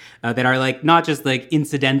Universe that are, like, not just, like,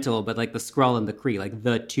 incidental, but, like, the Skrull and the Kree, like,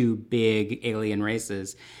 the 2 big alien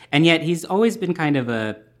races. And yet he's always been kind of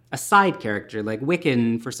a side character. Like,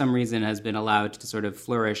 Wiccan, for some reason, has been allowed to sort of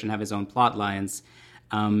flourish and have his own plot lines.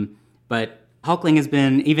 But Hulkling has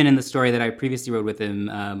been, even in the story that I previously wrote with him,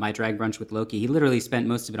 My Drag Brunch with Loki, he literally spent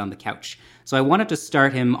most of it on the couch. So I wanted to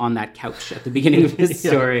start him on that couch at the beginning of his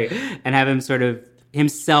story and have him sort of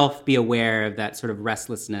himself be aware of that sort of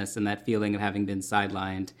restlessness and that feeling of having been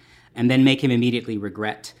sidelined, and then make him immediately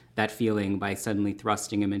regret that feeling by suddenly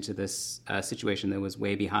thrusting him into this situation that was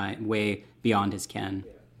way beyond his ken.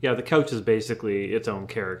 Yeah, the couch is basically its own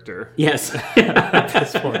character. Yes. At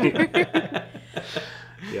this point.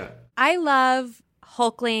 Yeah. I love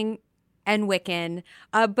Hulkling and Wiccan,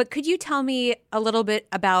 but could you tell me a little bit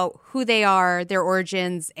about who they are, their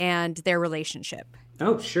origins, and their relationship?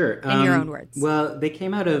 Oh, sure. In your own words. Well, they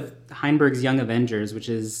came out of Heinberg's Young Avengers, which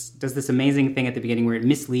does this amazing thing at the beginning where it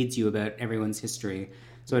misleads you about everyone's history.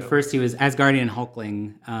 So at first he was Asgardian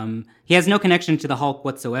Hulkling. He has no connection to the Hulk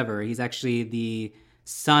whatsoever. He's actually the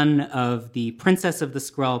son of the Princess of the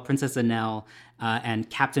Skrull, Princess Anel, and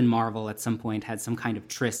Captain Marvel at some point had some kind of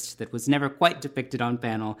tryst that was never quite depicted on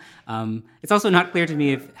panel. It's also not clear to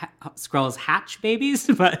me if Skrulls hatch babies,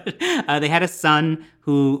 but they had a son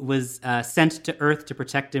who was sent to Earth to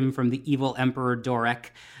protect him from the evil Emperor Dorek.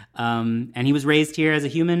 And he was raised here as a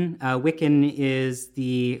human. Wiccan is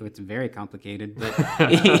it's very complicated, but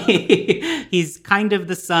he's kind of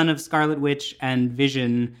the son of Scarlet Witch and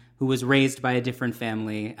Vision, who was raised by a different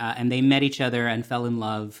family, and they met each other and fell in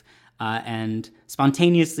love, and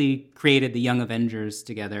spontaneously created the Young Avengers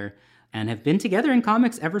together, and have been together in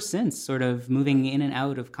comics ever since, sort of moving in and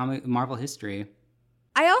out of Marvel history.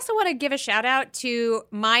 I also want to give a shout out to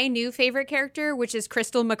my new favorite character, which is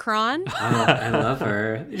Crystal Macron. Oh, I love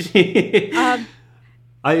her.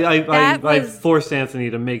 I forced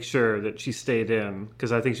Anthony to make sure that she stayed in,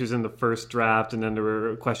 because I think she was in the first draft, and then there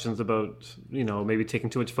were questions about, maybe taking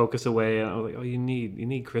too much focus away, and I was like, oh, you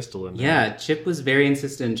need Crystal in there. Yeah, Chip was very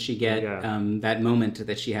insistent she get that moment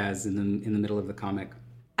that she has in the middle of the comic.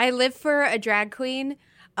 I live for a drag queen,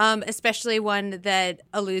 especially one that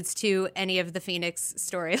alludes to any of the Phoenix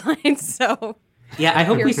storylines. So yeah, I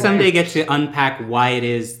hope we someday get to unpack why it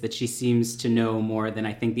is that she seems to know more than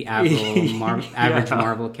I think the average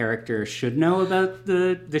Marvel character should know about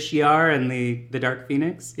the Shi'ar and the Dark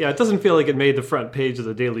Phoenix. Yeah, it doesn't feel like it made the front page of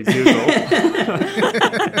the Daily Bugle.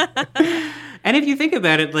 And if you think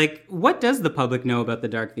about it, like, what does the public know about the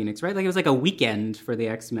Dark Phoenix, right? Like, it was like a weekend for the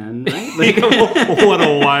X-Men, right? Like, what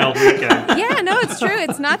a wild weekend. Yeah, no, it's true.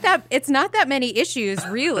 It's not that many issues,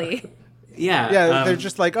 really. Yeah. They're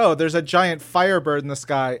just like, oh, there's a giant firebird in the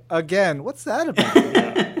sky. Again, what's that about?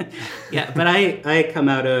 Yeah, but I come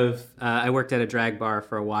out of, I worked at a drag bar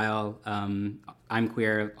for a while. I'm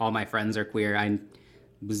queer. All my friends are queer. I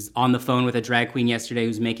was on the phone with a drag queen yesterday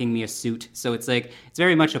who's making me a suit. So it's like, it's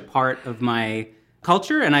very much a part of my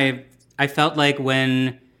culture. And I felt like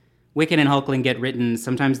when Wiccan and Hulkling get written,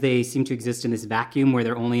 sometimes they seem to exist in this vacuum where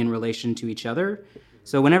they're only in relation to each other.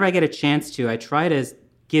 So whenever I get a chance to, I try to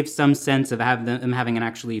give some sense of them having an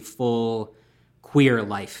actually full queer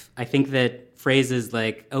life. I think that phrases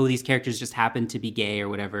like, oh, these characters just happen to be gay or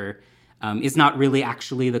whatever, is not really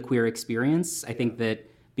actually the queer experience. I think that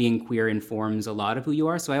being queer informs a lot of who you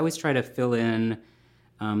are. So I always try to fill in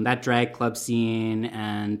that drag club scene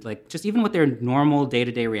and like just even what their normal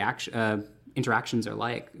day-to-day interactions are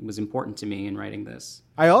like. It was important to me in writing this.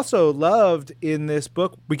 I also loved in this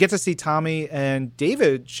book, we get to see Tommy and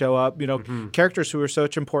David show up, characters who are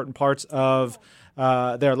such important parts of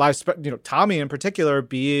their lives. Tommy in particular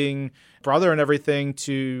being brother and everything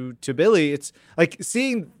to Billy. It's like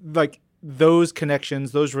seeing like those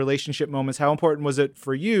connections, those relationship moments. How important was it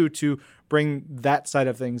for you to bring that side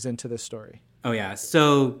of things into this story? Oh yeah,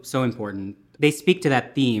 so important. They speak to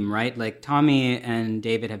that theme, right? Like Tommy and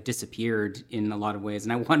David have disappeared in a lot of ways,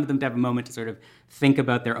 and I wanted them to have a moment to sort of think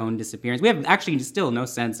about their own disappearance. We have actually still no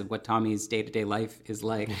sense of what Tommy's day-to-day life is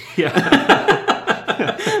like. Yeah.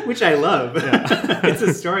 Which I love. Yeah. It's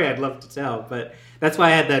a story I'd love to tell, but that's why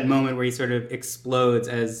I had that moment where he sort of explodes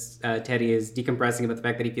as Teddy is decompressing about the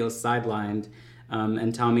fact that he feels sidelined.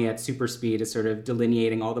 And Tommy at super speed is sort of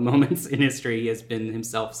delineating all the moments in history he has been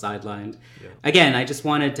himself sidelined. Yeah. Again, I just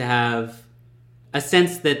wanted to have a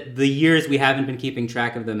sense that the years we haven't been keeping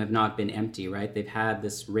track of them have not been empty, right? They've had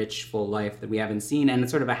this rich, full life that we haven't seen, and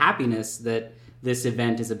it's sort of a happiness that this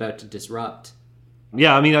event is about to disrupt.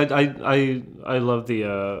 Yeah, I mean, I love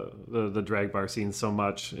the drag bar scene so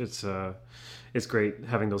much. It's great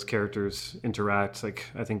having those characters interact. Like,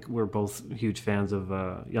 I think we're both huge fans of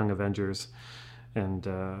Young Avengers. And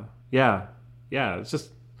it's just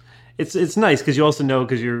it's nice because you also know,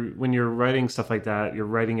 because when you're writing stuff like that, you're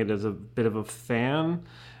writing it as a bit of a fan,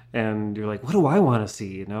 and you're like, what do I want to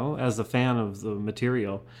see, as a fan of the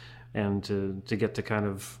material, and to get to kind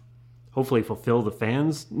of hopefully fulfill the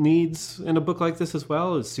fans' needs in a book like this as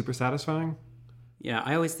well is super satisfying. Yeah,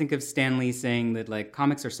 I always think of Stan Lee saying that like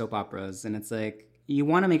comics are soap operas, and it's like you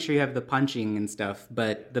want to make sure you have the punching and stuff,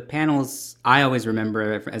 but the panels I always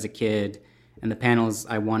remember as a kid. And the panels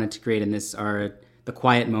I wanted to create in this are the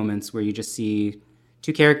quiet moments where you just see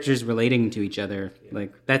two characters relating to each other.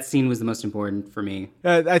 Like, that scene was the most important for me.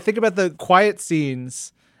 I think about the quiet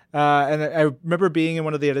scenes, and I remember being in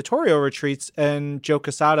one of the editorial retreats and Joe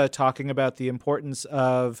Quesada talking about the importance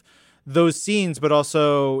of those scenes, but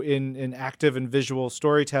also in active and visual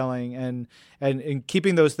storytelling and in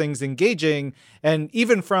keeping those things engaging. And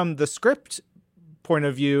even from the script point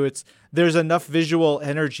of view, there's enough visual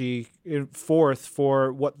energy forth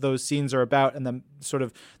for what those scenes are about, and the sort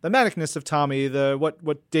of the manicness of Tommy,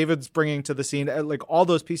 what David's bringing to the scene, like all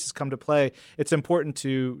those pieces come to play. It's important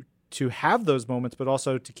to have those moments, but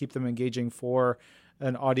also to keep them engaging for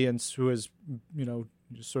an audience who is,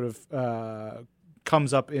 sort of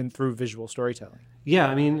comes up in through visual storytelling. Yeah,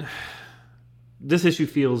 I mean, this issue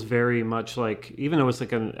feels very much like, even though it's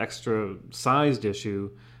like an extra sized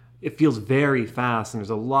issue, it feels very fast, and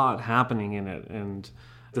there's a lot happening in it, and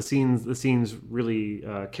the scenes really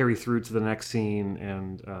carry through to the next scene,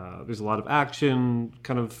 and there's a lot of action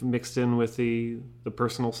kind of mixed in with the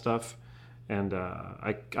personal stuff, and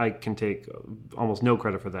I can take almost no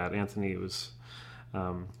credit for that. Anthony was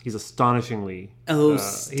he's astonishingly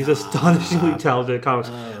talented at comics.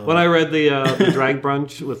 Oh. When I read the Drag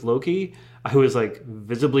Brunch with Loki, I was like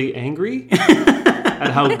visibly angry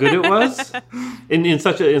at how good it was in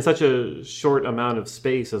such a short amount of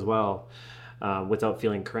space as well, without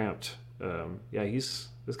feeling cramped. He's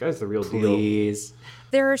This guy's the real deal. Please.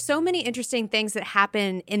 There are so many interesting things that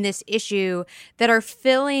happen in this issue that are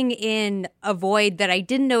filling in a void that I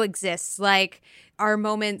didn't know exists. Like our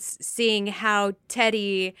moments seeing how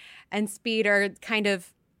Teddy and Speed are kind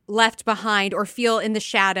of left behind or feel in the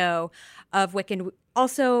shadow of Wiccan.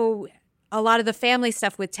 Also, a lot of the family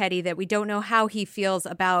stuff with Teddy that we don't know how he feels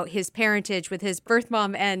about his parentage with his birth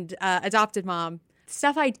mom and adopted mom.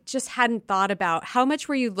 Stuff I just hadn't thought about. How much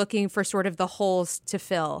were you looking for sort of the holes to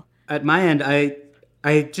fill? At my end, I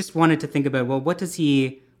just wanted to think about, well, what does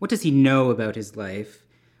he know about his life?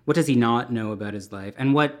 What does he not know about his life?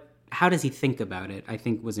 And how does he think about it? I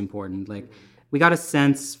think was important. Like, we got a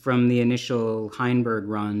sense from the initial Heinberg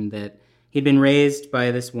run that he'd been raised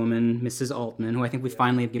by this woman, Mrs. Altman, who I think we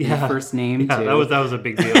finally have given a first name to. That was a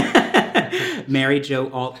big deal. Mary Jo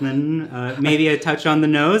Altman, maybe a touch on the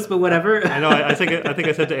nose, but whatever. I know. I think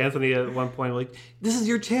I said to Anthony at one point, like, "This is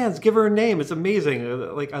your chance. Give her a name. It's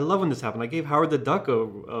amazing. Like, I love when this happened. I gave Howard the Duck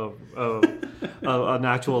an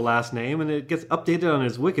actual last name, and it gets updated on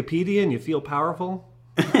his Wikipedia, and you feel powerful."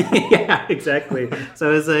 Yeah, exactly. So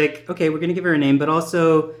I was like, okay, we're gonna give her a name, but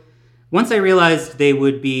also once I realized they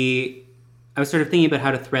would be, I was sort of thinking about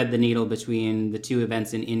how to thread the needle between the two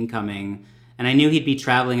events in Incoming. And I knew he'd be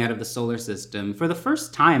traveling out of the solar system. For the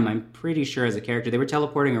first time, I'm pretty sure, as a character. They were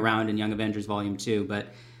teleporting around in Young Avengers Volume 2,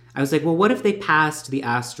 but I was like, well, what if they passed the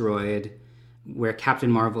asteroid where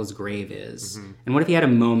Captain Marvel's grave is? Mm-hmm. And what if he had a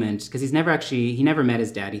moment, because he never met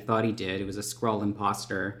his dad. He thought he did. It was a Skrull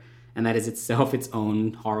imposter. And that is itself its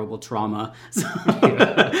own horrible trauma. So,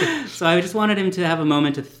 so I just wanted him to have a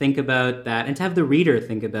moment to think about that and to have the reader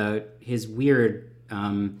think about his weird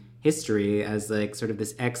history as like sort of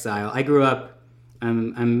this exile. I grew up,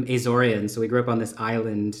 I'm Azorian, so we grew up on this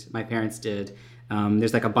island, my parents did.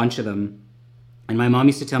 There's like a bunch of them. And my mom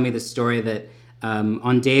used to tell me this story that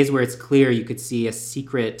on days where it's clear, you could see a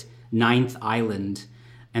secret 9th island.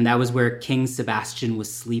 And that was where King Sebastian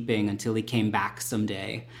was sleeping until he came back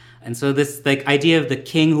someday. And so this like idea of the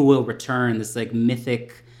king who will return, this like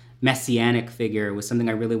mythic, messianic figure was something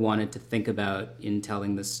I really wanted to think about in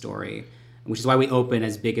telling this story. Which is why we open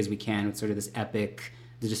as big as we can with sort of this epic,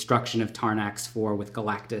 the destruction of Tarnax 4 with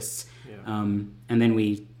Galactus. Yeah. And then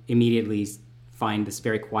we immediately find this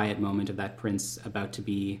very quiet moment of that prince about to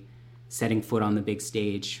be setting foot on the big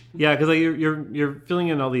stage. Yeah, because like, you're filling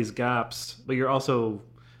in all these gaps, but you're also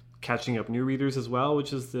catching up new readers as well,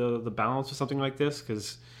 which is the balance of something like this,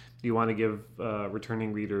 because you want to give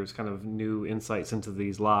returning readers kind of new insights into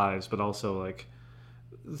these lives, but also like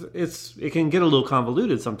it can get a little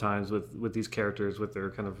convoluted sometimes with these characters with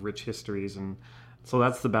their kind of rich histories, and so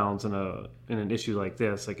that's the balance in an issue like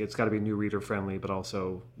this. Like, it's got to be new reader friendly, but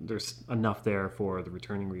also there's enough there for the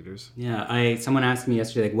returning readers. Yeah, someone asked me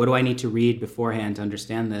yesterday, like, what do I need to read beforehand to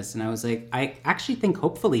understand this? And I was like, I actually think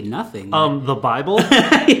hopefully nothing. The Bible?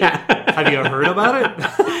 Yeah. Have you heard about it?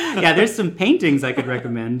 Yeah, there's some paintings I could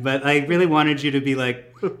recommend, but I really wanted you to be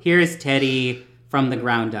like, here is Teddy from the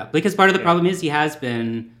ground up. Because part of the problem is he has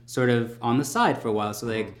been sort of on the side for a while. So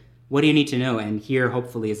like, what do you need to know? And here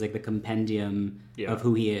hopefully is like the compendium of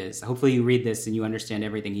who he is. Hopefully you read this and you understand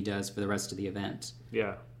everything he does for the rest of the event.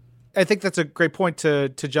 Yeah. I think that's a great point to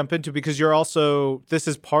jump into, because this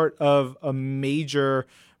is part of a major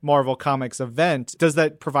Marvel Comics event. Does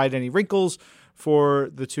that provide any wrinkles for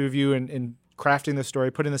the two of you in crafting this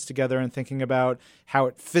story, putting this together and thinking about how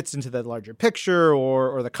it fits into that larger picture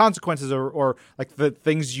or the consequences or like the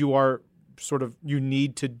things you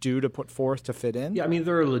need to do to put forth to fit in? Yeah, I mean,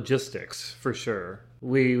 there are logistics for sure.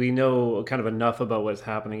 We know kind of enough about what's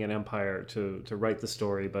happening in Empire to write the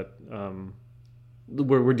story, but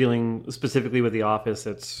we're dealing specifically with the office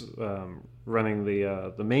that's running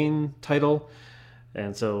the main title.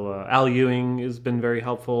 And so Al Ewing has been very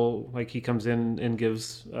helpful. Like, he comes in and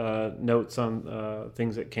gives notes on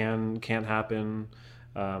things that can't happen,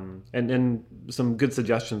 and some good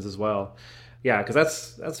suggestions as well. Yeah,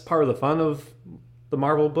 because that's part of the fun of the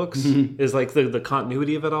Marvel books, is like the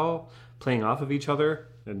continuity of it all, playing off of each other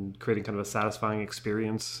and creating kind of a satisfying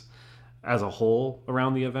experience as a whole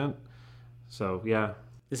around the event. So yeah,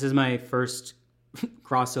 this is my first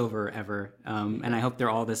crossover ever, and I hope they're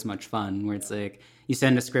all this much fun, where it's like you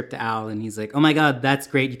send a script to Al and he's like, oh my god, that's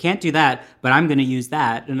great, you can't do that, but I'm going to use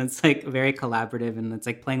that. And it's like very collaborative, and it's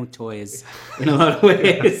like playing with toys in a lot of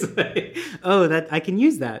ways. Like, oh, that I can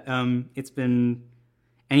use that. It's been,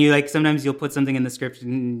 and you like, sometimes you'll put something in the script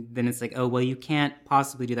and then it's like, oh, well, you can't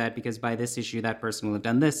possibly do that because by this issue that person will have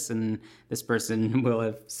done this and this person will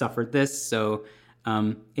have suffered this. So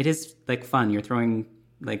it is like fun. You're throwing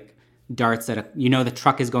like darts at the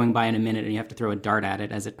truck is going by in a minute and you have to throw a dart at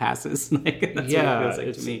it as it passes. Like, that's what it feels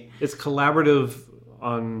like to me. It's collaborative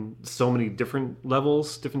on so many different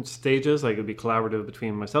levels, different stages. Like, it'd be collaborative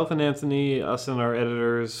between myself and Anthony, us and our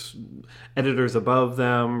editors above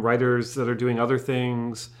them, writers that are doing other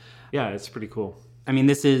things. Yeah, it's pretty cool. I mean,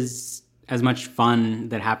 this is as much fun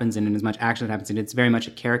that happens in it, as much action that happens in it. It's very much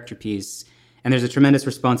a character piece. And there's a tremendous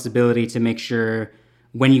responsibility to make sure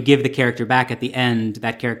when you give the character back at the end,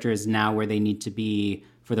 that character is now where they need to be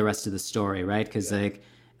for the rest of the story, right? Because the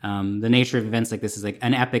nature of events like this is like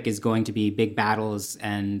an epic is going to be big battles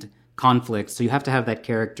and conflicts. So you have to have that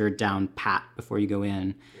character down pat before you go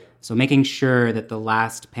in. Yeah. So making sure that the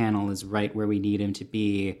last panel is right where we need him to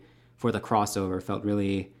be for the crossover felt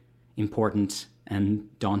really important and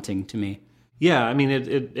daunting to me. Yeah, I mean,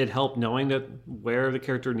 it helped knowing that where the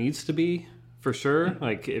character needs to be, for sure.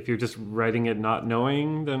 Like, if you're just writing it not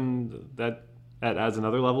knowing, then that adds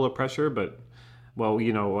another level of pressure. But, well,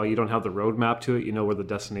 you know, while you don't have the roadmap to it, you know where the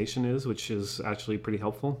destination is, which is actually pretty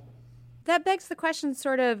helpful. That begs the question,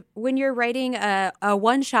 sort of, when you're writing a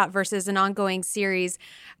one-shot versus an ongoing series,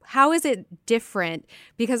 how is it different?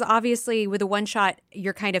 Because obviously with a one-shot,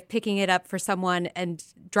 you're kind of picking it up for someone and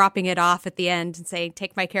dropping it off at the end and saying,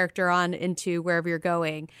 take my character on into wherever you're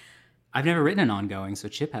going. I've never written an ongoing, so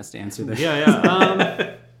Chip has to answer this.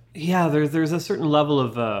 Yeah, there's a certain level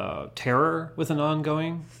of terror with an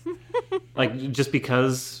ongoing. Like, just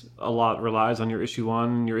because a lot relies on your issue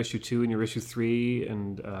 1, your issue 2, and your issue 3,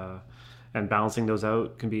 and balancing those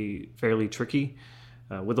out can be fairly tricky.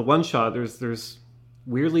 With a one-shot, there's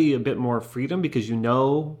weirdly a bit more freedom because you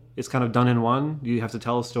know it's kind of done in one. You have to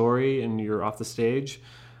tell a story and you're off the stage.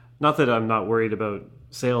 Not that I'm not worried about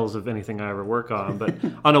sales of anything I ever work on, but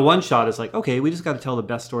on a one-shot, it's like, okay, we just got to tell the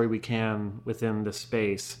best story we can within this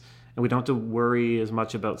space, and we don't have to worry as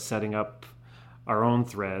much about setting up our own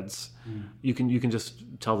threads. You can just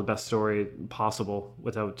tell the best story possible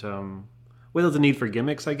without the need for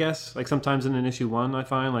gimmicks, I guess. Like, sometimes in an issue 1, I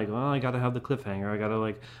find, like, well, I got to have the cliffhanger. I got to,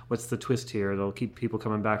 like, what's the twist here? That'll keep people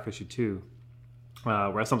coming back for issue 2.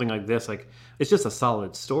 Whereas something like this, like, it's just a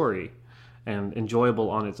solid story and enjoyable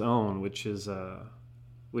on its own, which is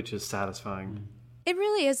satisfying. It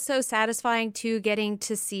really is so satisfying to getting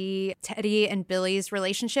to see Teddy and Billy's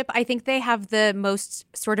relationship. I think they have the most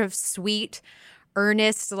sort of sweet,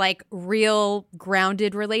 earnest, like real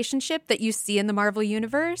grounded relationship that you see in the Marvel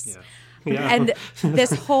Universe. Yeah. And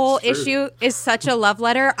this whole issue is such a love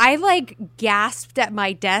letter. I like gasped at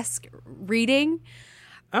my desk reading.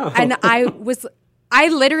 Oh. And I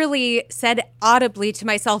literally said audibly to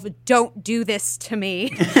myself, don't do this to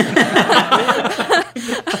me.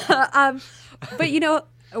 But, you know,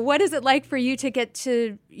 what is it like for you to get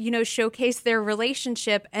to, you know, showcase their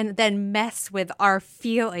relationship and then mess with our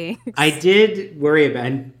feelings? I did worry about,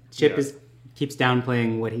 and Chip keeps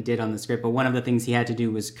downplaying what he did on the script, but one of the things he had to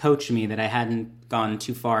do was coach me that I hadn't gone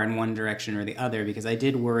too far in one direction or the other, because I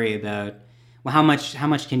did worry about, well, how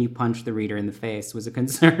much can you punch the reader in the face was a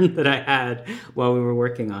concern that I had while we were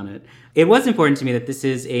working on it. It was important to me that this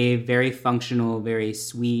is a very functional, very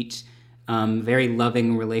sweet, very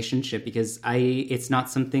loving relationship, because it's not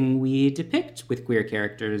something we depict with queer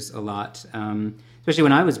characters a lot. Especially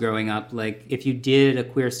when I was growing up, like, if you did a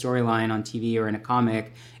queer storyline on TV or in a comic,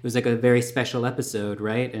 it was like a very special episode,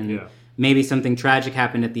 right? And maybe something tragic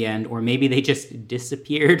happened at the end, or maybe they just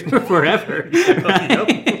disappeared forever.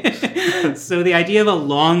 Right? So the idea of a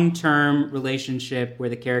long-term relationship where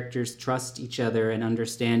the characters trust each other and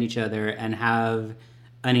understand each other and have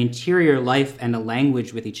an interior life and a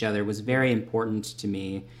language with each other was very important to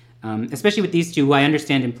me, especially with these two, who I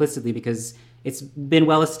understand implicitly because it's been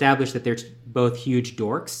well established that they're both huge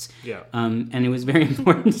dorks. Yeah. And it was very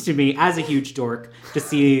important to me as a huge dork to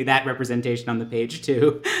see that representation on the page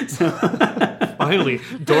too. So finally,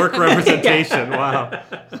 dork representation. Wow.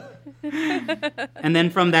 And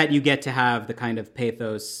then from that, you get to have the kind of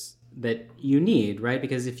pathos that you need, right?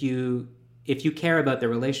 Because if you care about the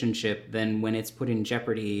relationship, then when it's put in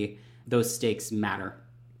jeopardy, those stakes matter.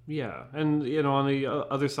 Yeah. And, you know, on the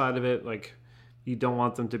other side of it, like, you don't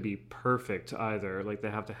want them to be perfect either. Like, they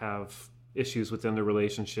have to have issues within the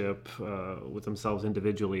relationship with themselves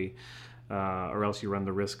individually, or else you run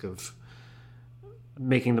the risk of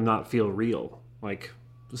making them not feel real, like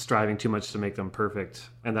striving too much to make them perfect.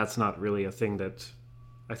 And that's not really a thing that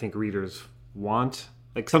I think readers want.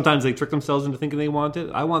 Like, sometimes they trick themselves into thinking they want it.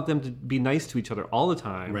 I want them to be nice to each other all the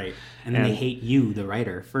time. Right. And then they hate you, the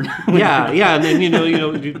writer, for yeah. And then, you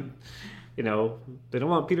know, they don't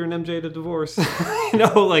want Peter and MJ to divorce, you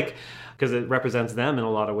know, like, because it represents them in a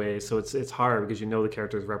lot of ways. So it's hard because, you know, the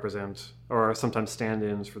characters represent or are sometimes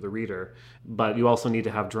stand-ins for the reader, but you also need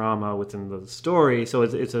to have drama within the story. So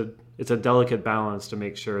it's a delicate balance to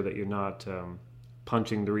make sure that you're not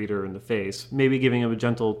punching the reader in the face. Maybe giving him a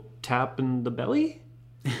gentle tap in the belly?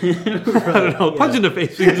 I don't know. Punch in the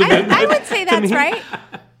face. I would say that's right.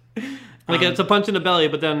 Like it's a punch in the belly,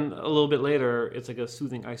 but then a little bit later, it's like a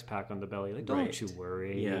soothing ice pack on the belly. Like, don't you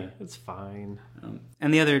worry. Yeah. It's fine.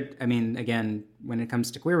 And the other, I mean, again, when it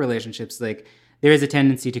comes to queer relationships, like there is a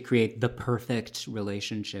tendency to create the perfect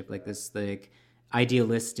relationship, like this like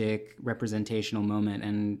idealistic representational moment.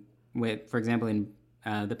 And with, for example, in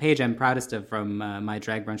the page I'm proudest of from my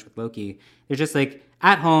drag brunch with Loki, they're just like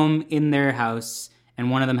at home in their house, and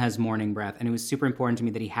one of them has morning breath. And it was super important to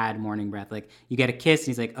me that he had morning breath. Like, you get a kiss, and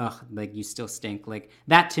he's like, ugh, like, you still stink. Like,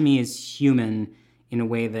 that to me is human in a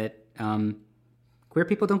way that queer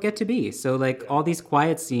people don't get to be. So, like, all these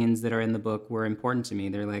quiet scenes that are in the book were important to me.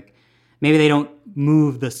 They're like, maybe they don't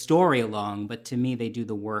move the story along, but to me, they do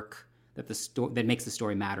the work that that makes the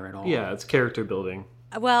story matter at all. Yeah, it's character building.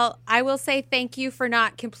 Well, I will say thank you for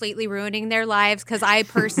not completely ruining their lives, because I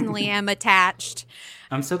personally am attached.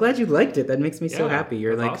 I'm so glad you liked it. That makes me so Yeah, happy.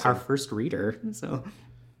 You're like awesome. our first reader. So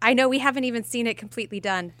I know we haven't even seen it completely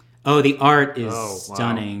done. Oh, the art is wow.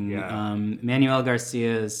 stunning. Yeah. Manuel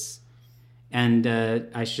Garcia's, and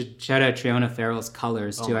I should shout out Triona Farrell's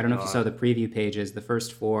colors too. my I don't know if you God. saw the preview pages, the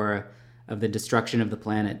first 4 of the destruction of the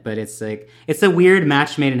planet, but it's like it's a weird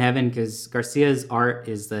match made in heaven, because Garcia's art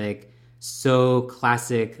is like so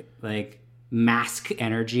classic, like mask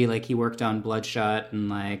energy. Like he worked on Bloodshot and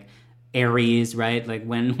like Ares, right? Like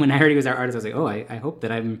when I heard he was our artist, I was like, oh, I hope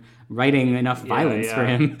that I'm writing enough violence for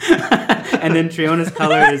him. And then Triona's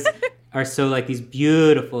colors are so like these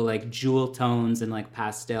beautiful like jewel tones and like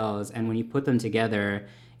pastels, and when you put them together,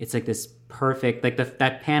 it's like this perfect, like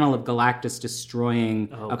that panel of Galactus destroying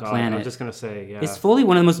a planet. I was just gonna say, yeah, It's fully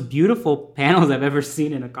one of the most beautiful panels I've ever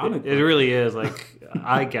seen in a comic book. it really is. Like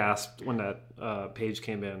I gasped when that page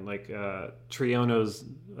came in. Like Triona's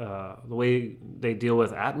the way they deal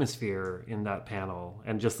with atmosphere in that panel,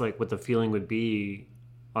 and just like what the feeling would be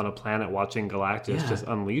on a planet watching Galactus just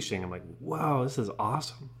unleashing. I'm like, wow, this is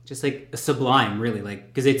awesome. Just like sublime, really, like,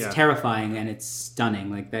 because it's terrifying and it's stunning.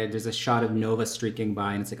 Like there's a shot of Nova streaking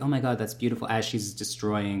by, and it's like, oh my god, that's beautiful, as she's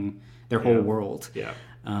destroying their whole world. Yeah.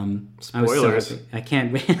 Spoilers. I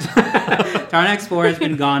can't wait. Tarnax 4 has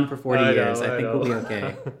been gone for 40 years. I think we'll be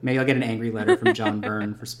okay. Maybe I'll get an angry letter from John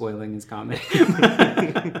Byrne for spoiling his comic.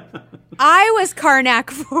 I was Karnak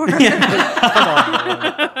for.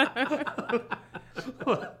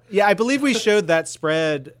 Yeah, I believe we showed that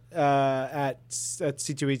spread at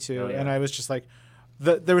C2E2, and I was just like,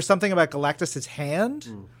 there was something about Galactus's hand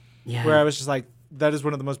where I was just like, that is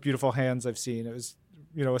one of the most beautiful hands I've seen. It was,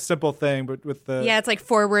 a simple thing, but with the Yeah, it's like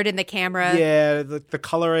forward in the camera. yeah, the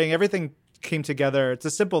coloring, everything came together. It's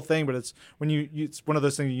a simple thing, but it's when it's one of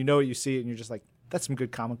those things, what you see it, and you're just like, that's some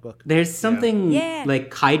good comic book. There's something Yeah.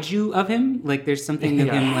 like kaiju of him. Like there's something of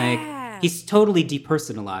him like he's totally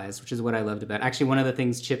depersonalized, which is what I loved about it. Actually, one of the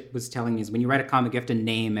things Chip was telling me is when you write a comic, you have to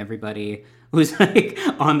name everybody who's like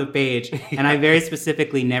on the page. And I very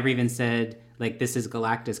specifically never even said like this is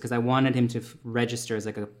Galactus, because I wanted him to register as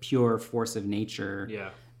like a pure force of nature. Yeah.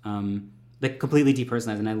 Like completely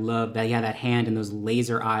depersonalized, and I love that. Yeah, that hand and those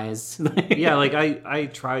laser eyes. Yeah, like I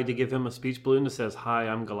tried to give him a speech balloon that says, "Hi,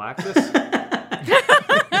 I'm Galactus."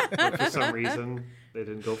 But for some reason, they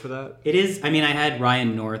didn't go for that. It is. I mean, I had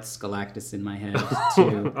Ryan North's Galactus in my head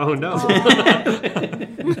too. Oh no!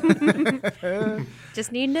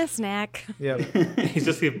 Just needing a snack. Yeah. He's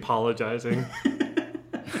just apologizing.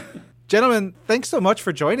 Gentlemen, thanks so much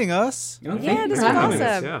for joining us. Oh, Yeah, this for was having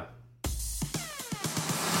awesome. us.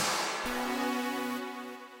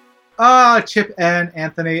 Yeah. Chip and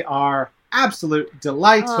Anthony are absolute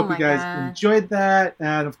delights. Oh Hope you my guys God. enjoyed that.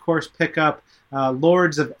 And of course, pick up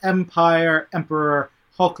Lords of Empire, Emperor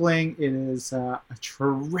Hulkling. It is a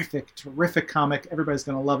terrific, terrific comic. Everybody's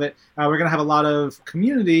going to love it. We're going to have a lot of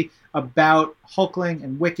community about Hulkling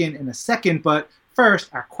and Wiccan in a second. But first,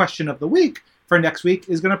 our question of the week for next week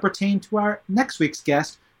is going to pertain to our next week's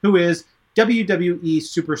guest, who is WWE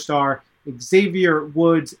superstar Xavier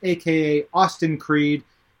Woods, a.k.a. Austin Creed,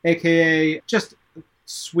 a.k.a. just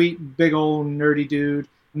sweet, big old nerdy dude.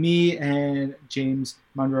 Me and James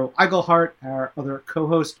Monroe Eigelhart, our other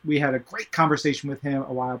co-host, we had a great conversation with him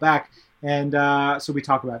a while back. And so we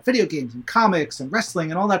talk about video games and comics and wrestling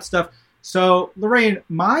and all that stuff. So, Lorraine,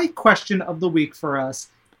 my question of the week for us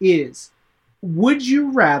is, would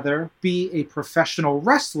you rather be a professional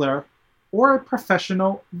wrestler or a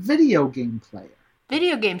professional video game player?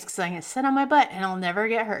 Video games, because I can sit on my butt and I'll never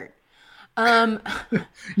get hurt.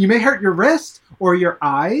 You may hurt your wrist or your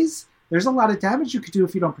eyes. There's a lot of damage you could do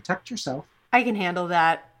if you don't protect yourself. I can handle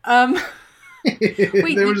that. Wait,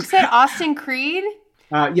 you said Austin Creed?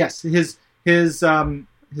 Yes,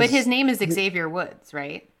 But his name is Xavier Woods,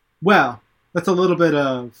 right? Well, that's a little bit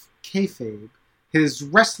of kayfabe. His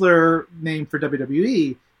wrestler name for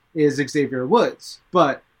WWE is Xavier Woods,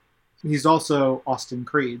 but he's also Austin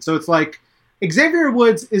Creed. So it's like Xavier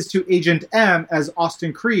Woods is to Agent M as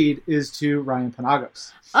Austin Creed is to Ryan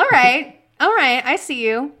Penagos. All right. I see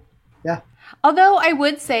you. Yeah. Although I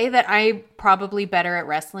would say that I'm probably better at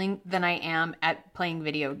wrestling than I am at playing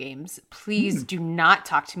video games. Please do not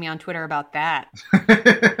talk to me on Twitter about that.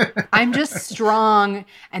 I'm just strong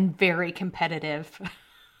and very competitive.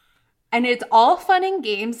 And it's all fun and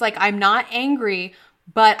games. Like, I'm not angry,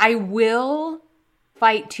 but I will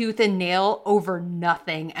fight tooth and nail over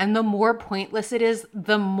nothing. And the more pointless it is,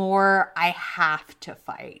 the more I have to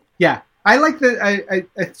fight. Yeah. I like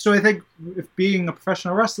that. So I think if being a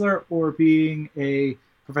professional wrestler or being a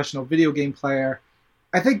professional video game player,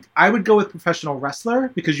 I think I would go with professional wrestler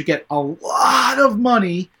because you get a lot of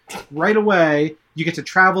money right away. You get to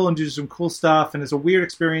travel and do some cool stuff, and it's a weird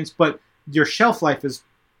experience, but your shelf life is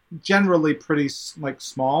generally pretty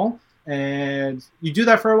small, and you do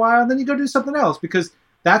that for a while, and then you go do something else, because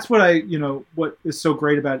that's what what is so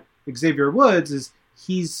great about Xavier Woods is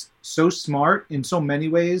he's so smart in so many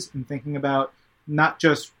ways in thinking about not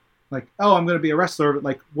just like, oh, I'm going to be a wrestler, but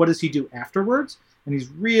like, what does he do afterwards? And he's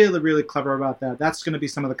really, really clever about that. That's going to be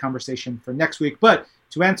some of the conversation for next week. But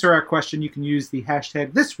to answer our question, you can use the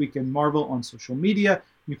hashtag #ThisWeekInMarvel on social media.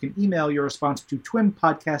 You can email your response to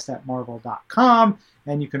twinpodcast@marvel.com.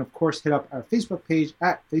 And you can, of course, hit up our Facebook page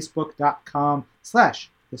at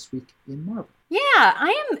facebook.com/thisweekinmarvel. Yeah,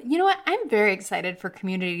 I'm very excited for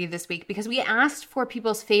community this week because we asked for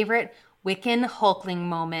people's favorite Wiccan Hulkling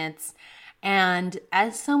moments. And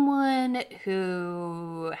as someone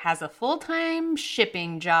who has a full-time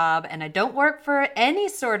shipping job and I don't work for any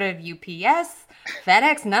sort of UPS,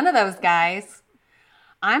 FedEx, none of those guys,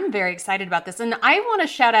 I'm very excited about this. And I want to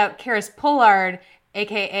shout out Karis Pollard,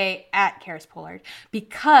 a.k.a. @KarisPollard,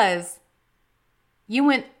 because you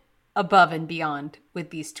went above and beyond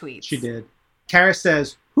with these tweets. She did. Karis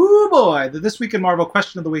says, "Hoo boy, the This Week in Marvel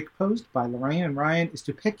question of the week posed by Lorraine and Ryan is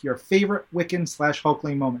to pick your favorite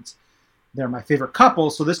Wiccan/Hulkling moments. They're my favorite couple,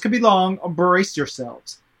 so this could be long. Brace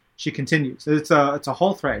yourselves." She continues. It's a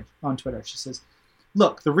whole thread on Twitter. She says,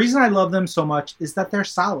 "Look, the reason I love them so much is that they're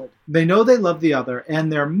solid. They know they love the other, and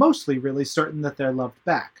they're mostly really certain that they're loved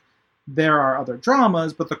back. There are other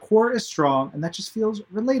dramas, but the core is strong, and that just feels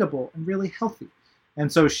relatable and really healthy." And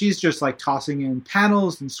so she's just like tossing in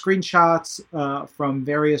panels and screenshots from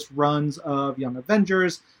various runs of Young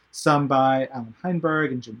Avengers, some by Alan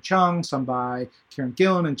Heinberg and Jim Chung, some by Kieran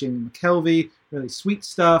Gillen and Jamie McKelvey, really sweet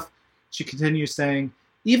stuff. She continues saying,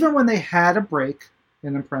 "Even when they had a break,"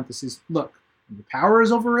 and in parentheses, "look, when your power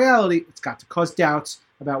is over reality, it's got to cause doubts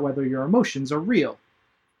about whether your emotions are real."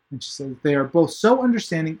 And she says, "They are both so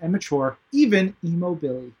understanding and mature, even Emo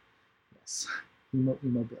Billy." Yes, Emo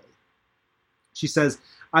Billy. She says,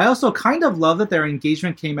 "I also kind of love that their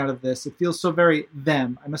engagement came out of this. It feels so very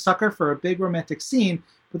them. I'm a sucker for a big romantic scene,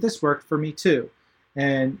 but this worked for me too."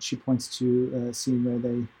 And she points to a scene where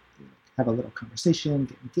they have a little conversation,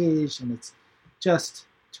 get engaged, and it's just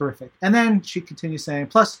terrific. And then she continues saying,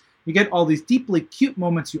 "Plus, you get all these deeply cute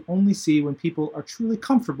moments you only see when people are truly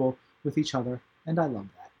comfortable with each other, and I love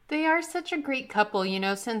that." They are such a great couple,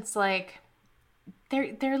 since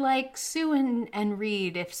they're like Sue and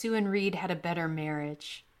Reed, if Sue and Reed had a better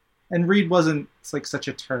marriage. And Reed wasn't such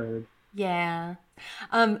a turd. Yeah.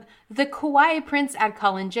 The Kawaii Prince at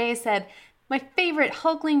Colin J said, "My favorite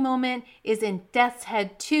Hulkling moment is in Death's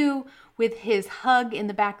Head 2 with his hug in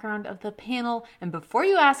the background of the panel. And before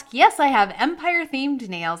you ask, yes, I have Empire-themed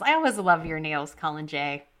nails. I always love your nails, Colin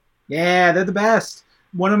J." Yeah, they're the best.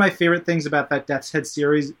 One of my favorite things about that Death's Head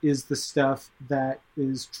series is the stuff that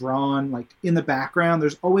is drawn in the background.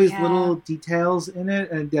 There's always little details in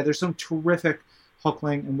it. And yeah, there's some terrific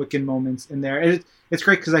Hulkling and Wiccan moments in there. It's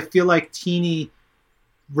great because I feel like Teenie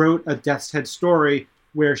wrote a Death's Head story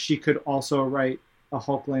where she could also write a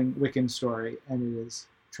Hulkling Wiccan story, and it is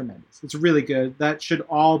tremendous. It's really good. That should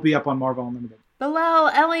all be up on Marvel Unlimited.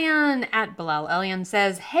 Bilal Elian at Bilal Elian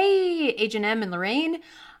says, "Hey, Agent M and Lorraine.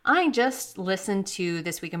 I just listened to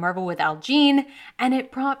This Week in Marvel with Al Jean, and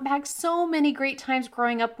it brought back so many great times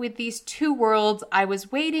growing up with these two worlds. I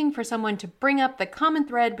was waiting for someone to bring up the common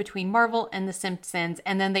thread between Marvel and The Simpsons,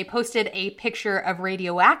 and then they posted a picture of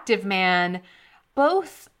Radioactive Man,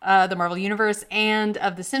 both the Marvel Universe and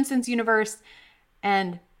of The Simpsons universe,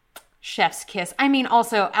 and chef's kiss. I mean,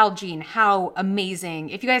 also, Al Jean, how amazing.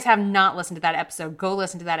 If you guys have not listened to that episode, go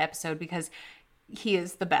listen to that episode because he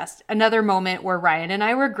is the best. Another moment where Ryan and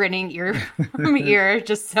I were grinning ear from ear,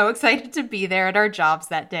 just so excited to be there at our jobs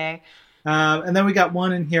that day. And then we got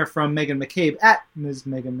one in here from Megan McCabe, at Ms.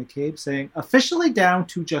 Megan McCabe, saying, officially down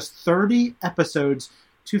to just 30 episodes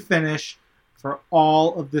to finish for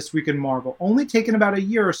all of This Week in Marvel. Only taken about a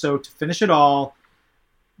year or so to finish it all.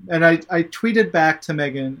 And I tweeted back to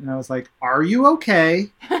Megan, and I was like, are you okay?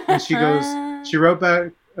 And she wrote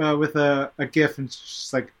back with a GIF, and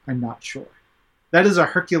she's like, I'm not sure. That is a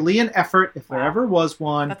Herculean effort, if there ever was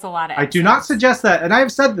one. That's a lot of I do not suggest that, and I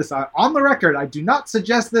have said this on the record, I do not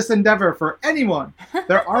suggest this endeavor for anyone.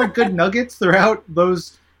 There are good nuggets throughout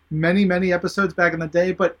those many, many episodes back in the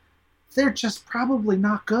day, but they're just probably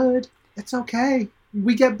not good. It's okay.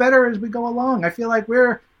 We get better as we go along. I feel like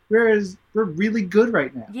we're really good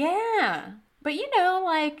right now. Yeah. But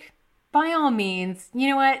like, by all means, you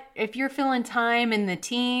know what? If you're feeling time in the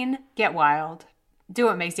teen, get wild. Do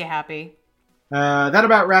what makes you happy. That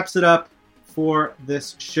about wraps it up for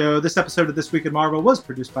this show. This episode of This Week in Marvel was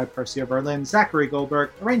produced by Percia Berlin, Zachary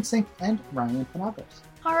Goldberg, Lorraine Sink, and Ryan Panagos.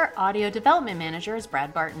 Our audio development manager is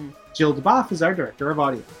Brad Barton. Jill DeBoff is our director of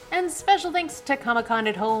audio. And special thanks to Comic-Con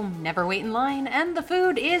at Home. Never wait in line, and the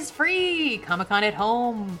food is free. Comic-Con at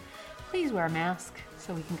Home. Please wear a mask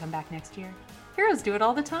so we can come back next year. Heroes do it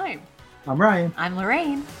all the time. I'm Ryan. I'm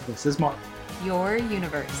Lorraine. This is Mark. Your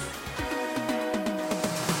universe.